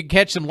see if you can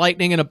catch some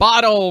lightning in a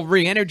bottle,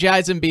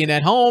 re-energize him being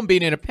at home,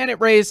 being in a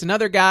pennant race.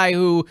 Another guy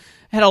who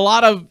had a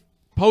lot of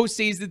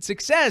postseason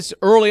success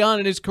early on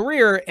in his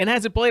career and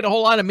hasn't played a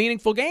whole lot of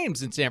meaningful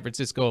games in San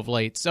Francisco of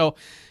late. So,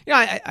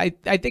 I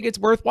think it's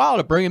worthwhile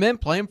to bring him in,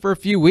 play him for a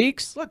few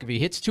weeks. Look, if he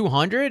hits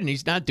 200 and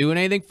he's not doing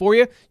anything for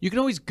you, you can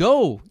always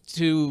go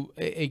to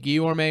a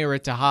Guillorme or a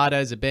Tejada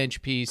as a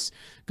bench piece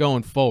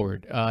going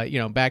forward,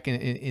 back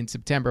in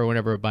September,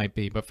 whenever it might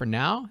be. But for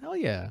now, hell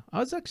yeah. I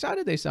was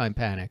excited they signed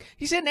Panik.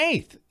 He's in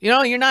 8th.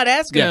 You're not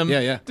asking him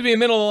to be a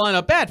middle of the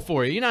lineup bat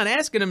for you. You're not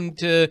asking him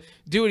to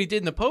do what he did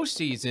in the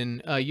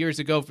postseason years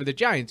ago for the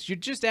Giants. You're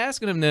just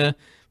asking him to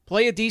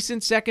play a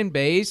decent second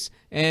base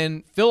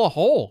and fill a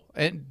hole.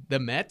 And the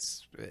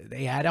Mets,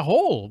 they had a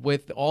hole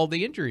with all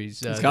the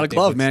injuries. He's got a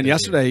glove, man.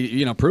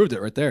 Yesterday, proved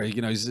it right there.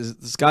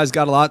 This guy's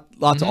got a lot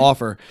to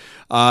offer.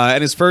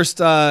 And his first,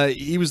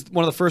 he was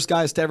one of the first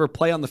guys to ever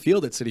play on the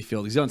field at Citi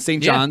Field. He's on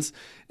St. John's,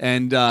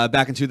 and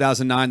back in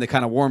 2009, they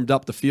kind of warmed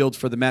up the field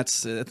for the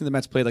Mets. I think the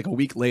Mets played like a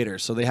week later,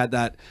 so they had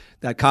that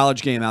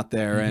college game out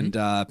there, and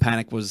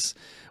Panik was.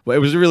 Well, it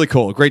was really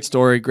cool. Great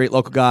story. Great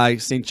local guy.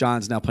 St.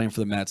 John's now playing for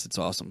the Mets. It's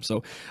awesome.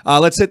 So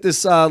let's hit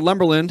this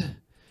Lumberland.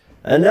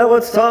 And now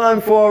it's time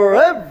for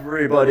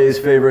everybody's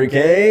favorite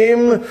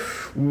game. What's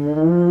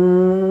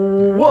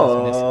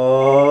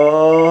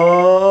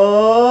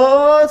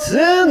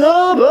in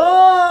the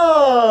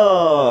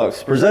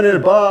box?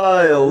 Presented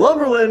by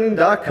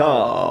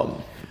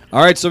Lumberland.com. All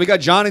right, so we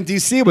got John in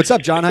D.C. What's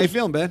up, John? How you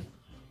feeling, man?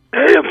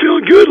 Hey, I'm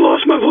feeling good.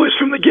 Lost my voice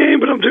from the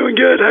game, but I'm doing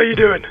good. How you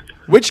doing?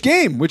 Which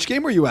game? Which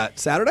game were you at?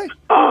 Saturday?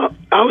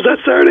 I was at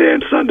Saturday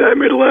and Sunday. I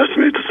made a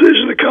last-minute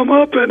decision to come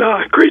up, and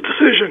great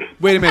decision.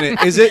 Wait a minute.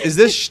 Is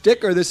this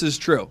shtick or this is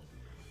true?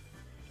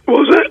 What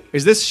was that?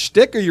 Is this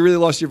shtick or you really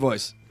lost your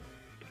voice?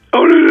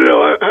 Oh,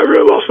 no. I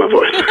really lost my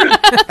voice.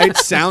 It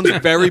sounds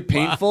very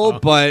painful,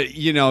 but,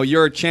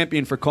 you're a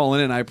champion for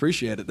calling in. I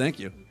appreciate it. Thank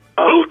you.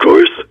 Oh, of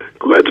course.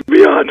 Glad to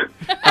be on.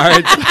 All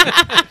right.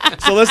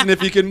 So listen,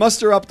 if you can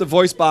muster up the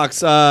voice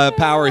box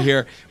power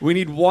here, we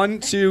need 1,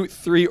 2,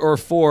 3, or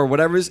 4.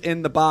 Whatever's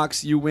in the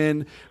box, you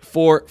win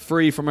for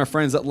free from our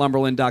friends at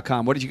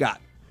Lumberland.com. What did you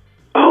got?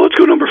 Oh, let's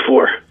go number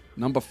 4.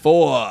 Number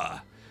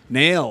 4.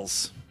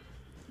 Nails.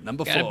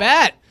 Number 4. Got a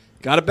bat.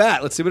 Got a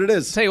bat. Let's see what it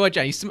is. I'll tell you what,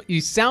 John,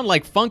 you sound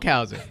like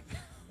Funkhauser.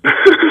 All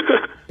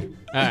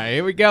right,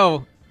 here we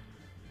go.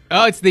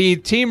 Oh, it's the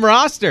team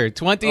roster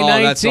 2019.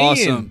 Oh, that's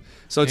awesome.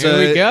 So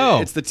Here we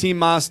go. It's the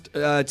team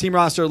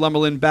roster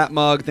Lumberland bat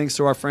mug. Thanks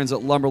to our friends at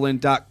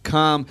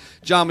Lumberland.com.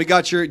 John, we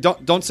got your.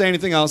 Don't say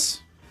anything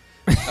else.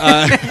 We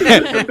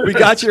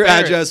got your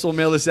address. We'll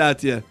mail this out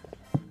to you.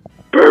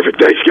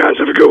 Perfect. Thanks, guys.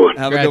 Have a good one.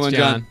 Have a good one,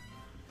 John.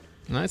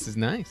 This is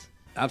nice.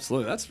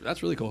 Absolutely.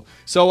 That's really cool.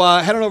 So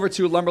head on over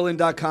to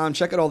Lumberland.com.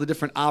 Check out all the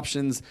different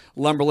options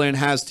Lumberland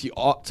has to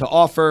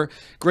offer.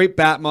 Great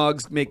bat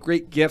mugs. Make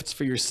great gifts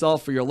for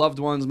yourself, for your loved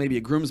ones, maybe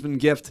a groomsman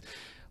gift.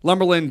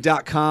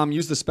 Lumberland.com.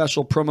 Use the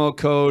special promo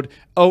code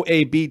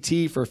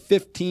OABT for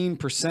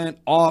 15%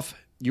 off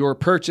your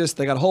purchase.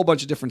 They got a whole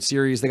bunch of different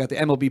series. They got the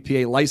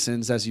MLBPA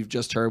license, as you've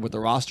just heard, with the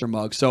roster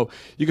mug. So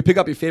you can pick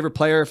up your favorite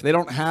player. If they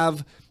don't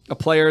have a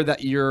player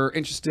that you're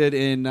interested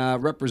in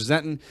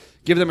representing,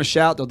 give them a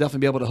shout. They'll definitely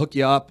be able to hook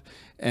you up.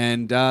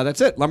 And that's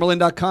it.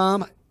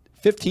 Lumberland.com,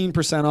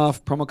 15%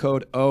 off, promo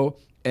code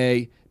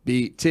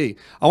OABT.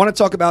 I want to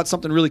talk about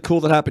something really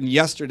cool that happened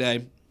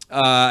yesterday.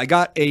 I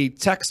got a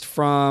text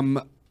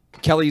from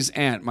Kelly's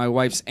aunt, my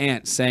wife's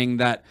aunt, saying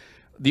that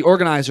the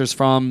organizers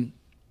from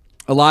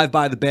Alive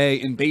by the Bay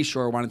in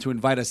Bayshore wanted to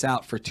invite us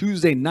out for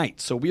Tuesday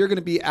night. So we are going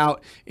to be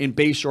out in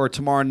Bayshore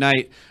tomorrow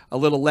night, a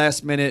little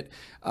last minute,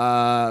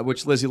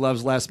 which Lizzie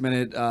loves last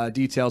minute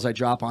details I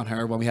drop on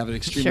her when we have an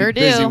extremely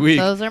busy week.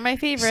 Those are my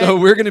favorite. So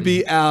we're going to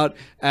be out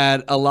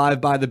at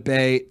Alive by the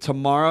Bay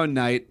tomorrow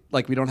night.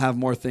 Like, we don't have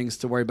more things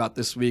to worry about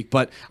this week,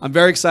 but I'm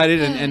very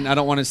excited, and I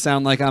don't want to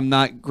sound like I'm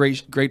not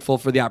grateful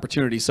for the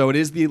opportunity. So it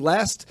is the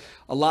last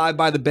Alive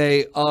by the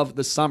Bay of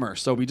the summer.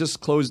 So we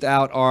just closed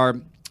out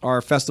our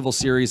festival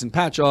series in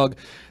Patchogue.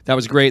 That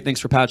was great. Thanks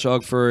for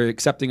Patchogue for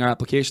accepting our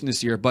application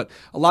this year. But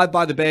Alive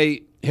by the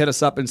Bay hit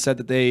us up and said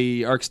that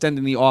they are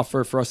extending the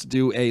offer for us to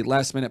do a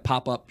last-minute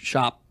pop-up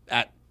shop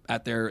at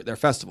at their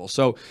festival.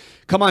 So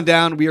come on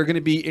down. We are going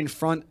to be in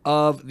front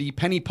of the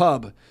Penny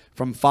Pub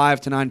from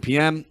 5 to 9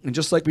 p.m. And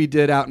just like we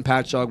did out in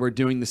Patchogue, we're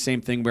doing the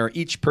same thing where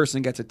each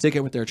person gets a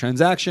ticket with their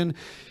transaction.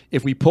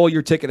 If we pull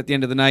your ticket at the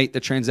end of the night, the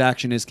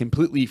transaction is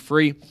completely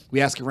free.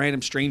 We ask a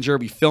random stranger.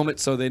 We film it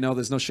so they know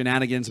there's no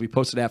shenanigans. We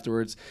post it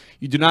afterwards.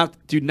 You do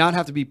not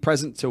have to be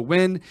present to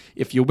win.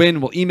 If you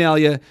win, we'll email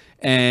you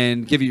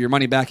and give you your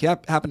money back. If you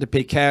happen to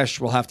pay cash,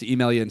 we'll have to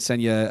email you and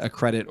send you a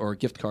credit or a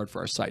gift card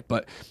for our site.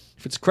 But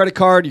if it's a credit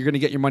card, you're going to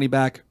get your money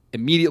back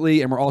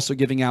immediately. And we're also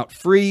giving out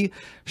free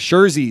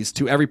jerseys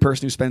to every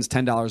person who spends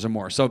 $10 or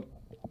more. So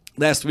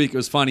last week it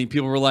was funny.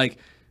 People were like,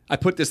 I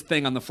put this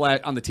thing on the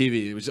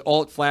TV. It was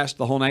all it flashed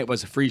the whole night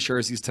was free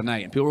jerseys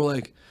tonight. And people were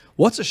like,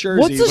 what's a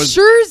jersey? What's a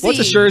jersey? What's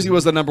a jersey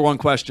was the number one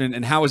question.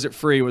 And how is it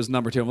free was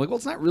number two. I'm like, well,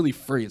 it's not really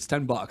free. It's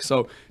 $10.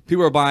 So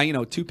people are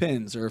buying, 2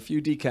 pins or a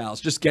few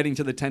decals, just getting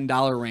to the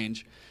 $10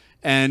 range.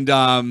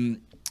 And,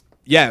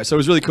 yeah, so it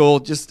was really cool.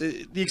 Just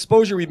the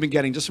exposure we've been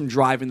getting just from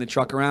driving the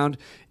truck around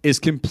is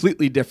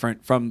completely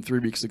different from 3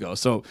 weeks ago.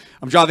 So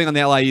I'm driving on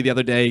the LIE the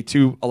other day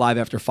to Alive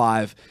After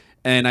 5,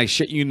 and I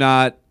shit you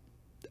not,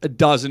 a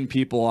dozen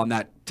people on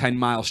that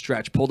 10-mile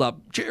stretch pulled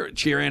up,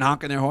 cheering,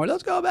 honking their horn.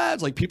 Let's go,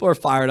 Bads. Like, people are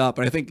fired up.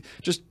 And I think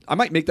I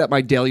might make that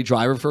my daily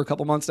driver for a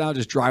couple months now,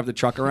 just drive the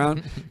truck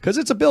around because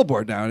it's a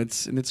billboard now, and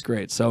it's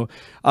great. So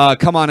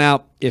come on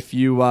out if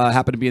you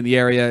happen to be in the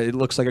area. It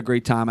looks like a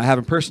great time. I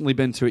haven't personally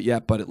been to it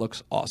yet, but it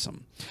looks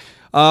awesome.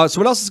 So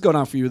what else is going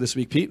on for you this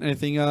week, Pete?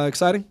 Anything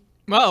exciting?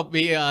 Well, I'll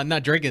be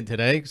not drinking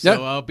today,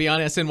 so I'll be on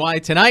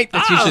SNY tonight.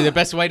 That's usually the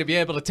best way to be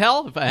able to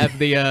tell if I have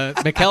the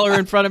McKellar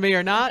in front of me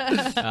or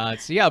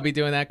not. So, yeah, I'll be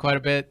doing that quite a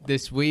bit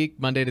this week,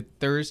 Monday to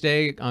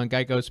Thursday on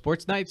Geico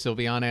Sports Night. So, I'll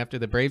be on after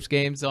the Braves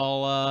games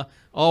all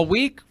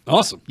week.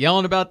 Awesome.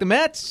 Yelling about the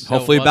Mets.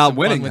 Hopefully so about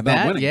winning.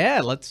 Winning.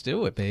 Yeah, let's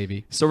do it,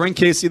 baby. So, we're in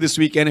KC this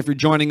weekend. If you're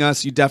joining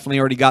us, you definitely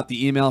already got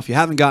the email. If you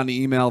haven't gotten the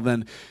email,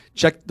 then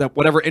check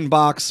whatever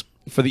inbox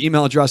for the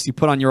email address you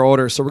put on your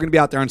order. So, we're going to be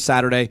out there on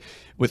Saturday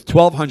with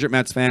 1,200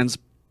 Mets fans.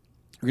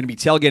 We're going to be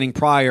tailgating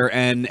prior,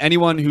 and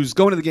anyone who's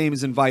going to the game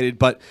is invited.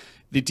 But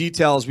the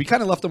details, we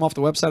kind of left them off the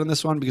website on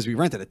this one because we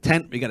rented a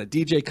tent. We got a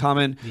DJ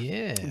coming.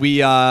 Yeah. We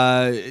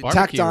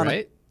tacked on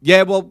right?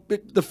 Yeah, well,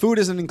 the food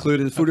isn't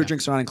included. The food or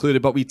drinks are not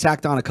included, but we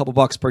tacked on a couple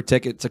bucks per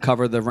ticket to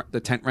cover the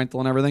tent rental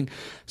and everything.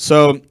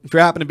 So if you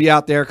happen to be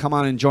out there, come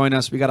on and join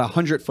us. We got a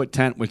 100-foot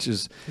tent, which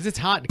is it's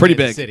hot in pretty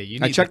Kansas big. City.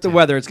 I checked the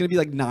weather. It's going to be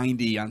like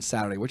 90 on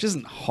Saturday, which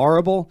isn't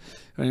horrible.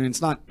 I mean,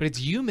 it's not. But it's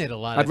humid a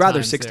lot. I'd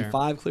rather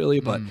 65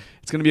 clearly, but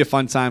it's going to be a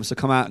fun time. So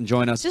come out and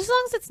join us. Just as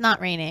long as it's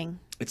not raining.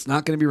 It's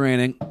not going to be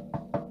raining.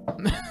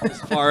 As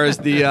far as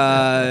the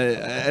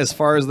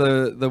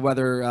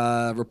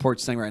weather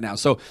report's saying right now.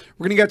 So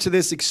we're gonna get to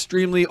this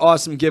extremely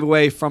awesome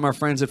giveaway from our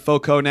friends at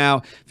FOCO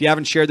now. If you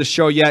haven't shared the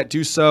show yet,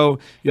 do so.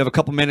 You have a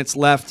couple minutes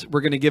left. We're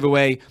gonna give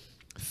away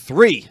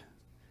three,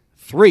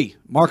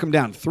 mark them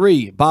down,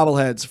 3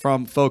 bobbleheads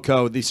from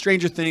FOCO. The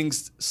Stranger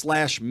Things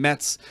 /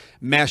 Mets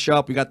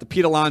mashup. We got the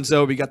Pete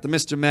Alonso, we got the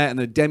Mr. Met, and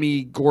the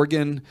Demi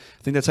Gorgon.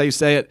 I think that's how you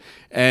say it.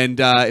 And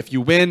if you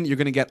win, you're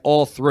gonna get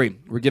all 3.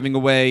 We're giving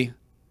away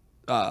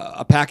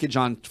a package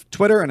on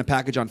Twitter and a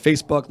package on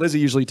Facebook. Lizzie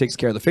usually takes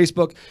care of the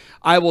Facebook.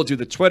 I will do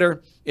the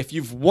Twitter. If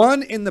you've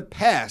won in the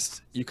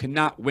past, you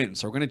cannot win.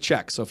 So we're going to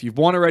check. So if you've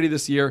won already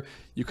this year,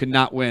 you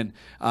cannot win.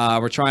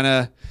 We're trying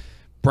to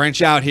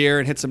branch out here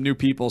and hit some new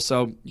people.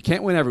 So you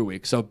can't win every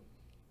week. So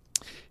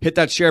hit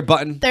that share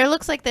button. There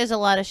looks like there's a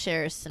lot of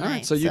shares tonight. All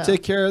right, so you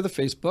take care of the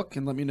Facebook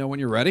and let me know when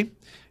you're ready.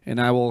 And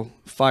I will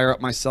fire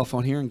up my cell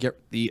phone here and get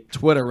the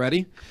Twitter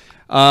ready.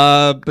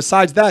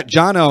 Besides that,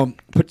 Jono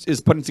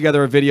is putting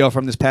together a video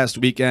from this past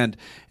weekend,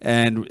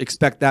 and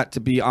expect that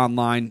to be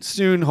online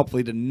soon,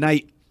 hopefully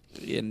tonight.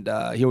 And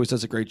he always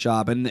does a great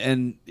job.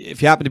 And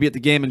if you happen to be at the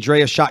game,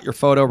 Andrea shot your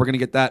photo. We're going to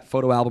get that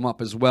photo album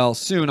up as well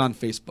soon on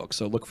Facebook,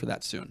 so look for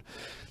that soon.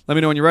 Let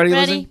me know when you're ready,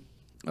 Lizzie.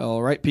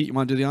 All right, Pete, you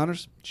want to do the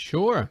honors?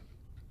 Sure.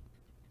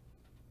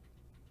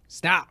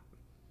 Stop.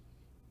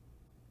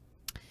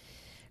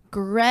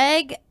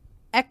 Greg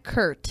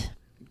Eckert.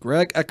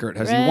 Greg Eckert.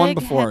 Has he won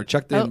before?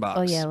 Check the inbox.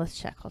 Oh, yeah. Let's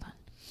check. Hold on.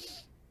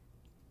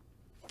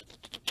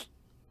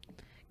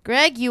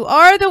 Greg, you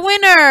are the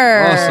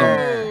winner.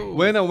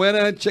 Awesome.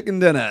 Winner, chicken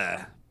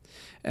dinner.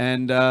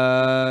 And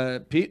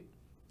Pete,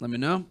 let me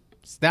know.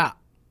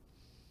 Stop.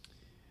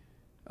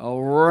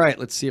 All right.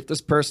 Let's see if this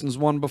person's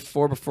won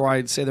before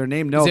I say their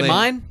name. No, Is it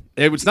mine?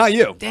 It's not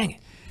you. Dang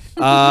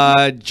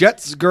it.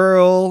 Jets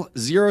Girl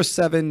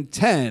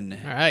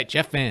 0710. All right,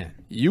 Jeff Van.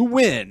 You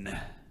win.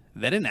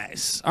 Very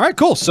nice. All right,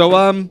 cool. So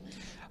I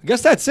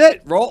guess that's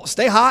it.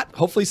 Stay hot.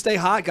 Hopefully stay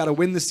hot. Got to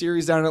win the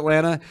series down in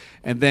Atlanta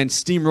and then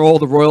steamroll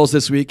the Royals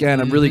this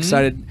weekend. I'm really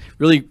excited.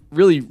 Really,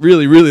 really,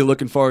 really, really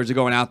looking forward to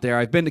going out there.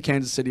 I've been to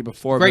Kansas City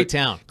before. Great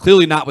town.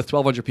 Clearly not with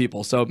 1,200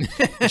 people. So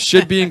it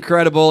should be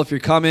incredible if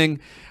you're coming.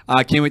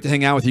 I can't wait to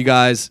hang out with you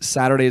guys.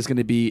 Saturday is going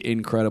to be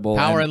incredible.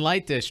 Power and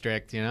Light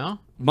District, you know?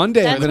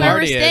 Monday. That's where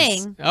we're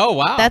staying. Oh,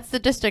 wow. That's the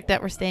district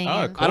that we're staying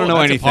in. Cool. I don't know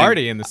anything. A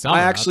party in the summer. I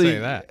actually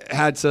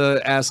had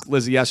to ask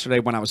Lizzie yesterday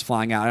when I was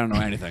flying out. I don't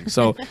know anything.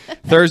 So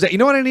Thursday, you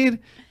know what I need?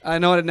 I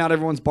know that not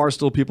everyone's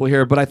Barstool people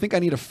here, but I think I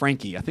need a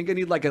Frankie. I think I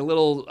need like a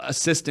little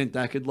assistant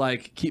that could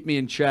like keep me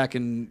in check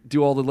and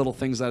do all the little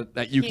things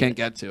that you can't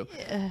get to.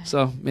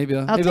 So maybe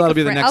that'll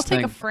be the next thing.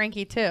 I'll take a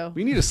Frankie too.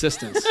 We need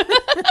assistants.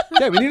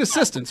 Yeah, we need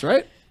assistants,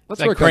 right?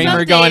 Let's like work Kramer on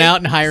that. going out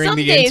and hiring Some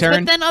the days,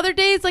 intern. But then other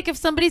days, like if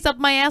somebody's up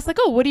my ass, like,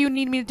 oh, what do you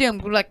need me to do? I'm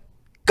like,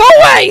 go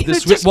away.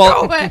 Just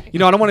go away. You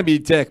know, I don't want to be a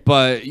dick,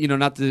 but you know,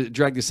 not to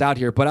drag this out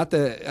here, but at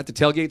the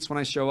tailgates when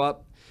I show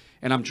up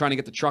and I'm trying to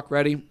get the truck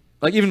ready,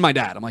 like even my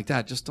dad, I'm like,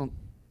 Dad, just don't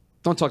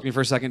talk to me for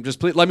a second. Just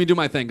please let me do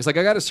my thing. Because like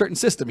I got a certain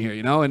system here,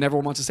 you know, and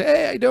everyone wants to say,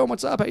 hey, how you doing?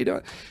 What's up? How you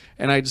doing?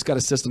 And I just got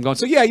a system going.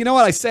 So yeah, you know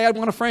what? I say I'd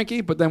want a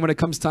Frankie, but then when it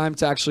comes time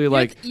to actually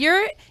like,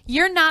 you're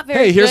not very.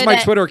 Hey, here's good my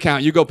at, Twitter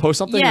account. You go post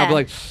something. Yeah. I'll be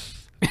like,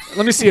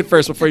 let me see it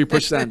first before you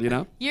push send. You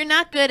know. You're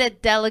not good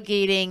at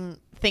delegating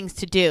things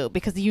to do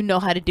because you know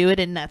how to do it,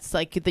 and that's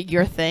like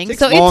your thing. It takes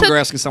so longer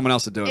asking someone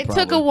else to do it. It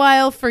probably. took a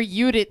while for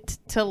you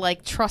to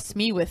like trust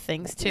me with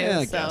things too. Yeah,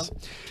 I so. guess.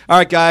 All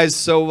right, guys.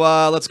 So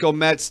let's go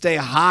Mets. Stay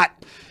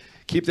hot.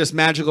 Keep this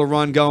magical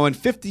run going.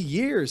 50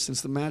 years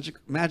since the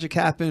magic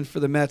happened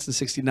for the Mets in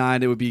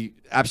 '69. It would be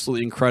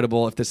absolutely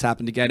incredible if this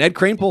happened again. Ed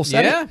Kranepool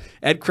said it.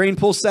 Ed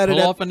Kranepool said Pull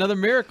it off another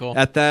miracle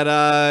at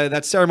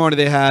that ceremony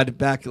they had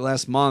back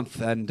last month,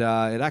 and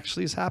it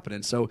actually is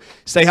happening. So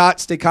stay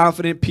hot, stay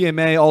confident.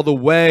 PMA all the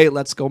way.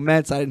 Let's go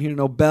Mets. I didn't hear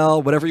no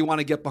bell. Whatever you want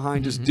to get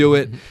behind, just do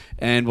it.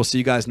 And we'll see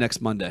you guys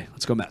next Monday.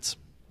 Let's go Mets.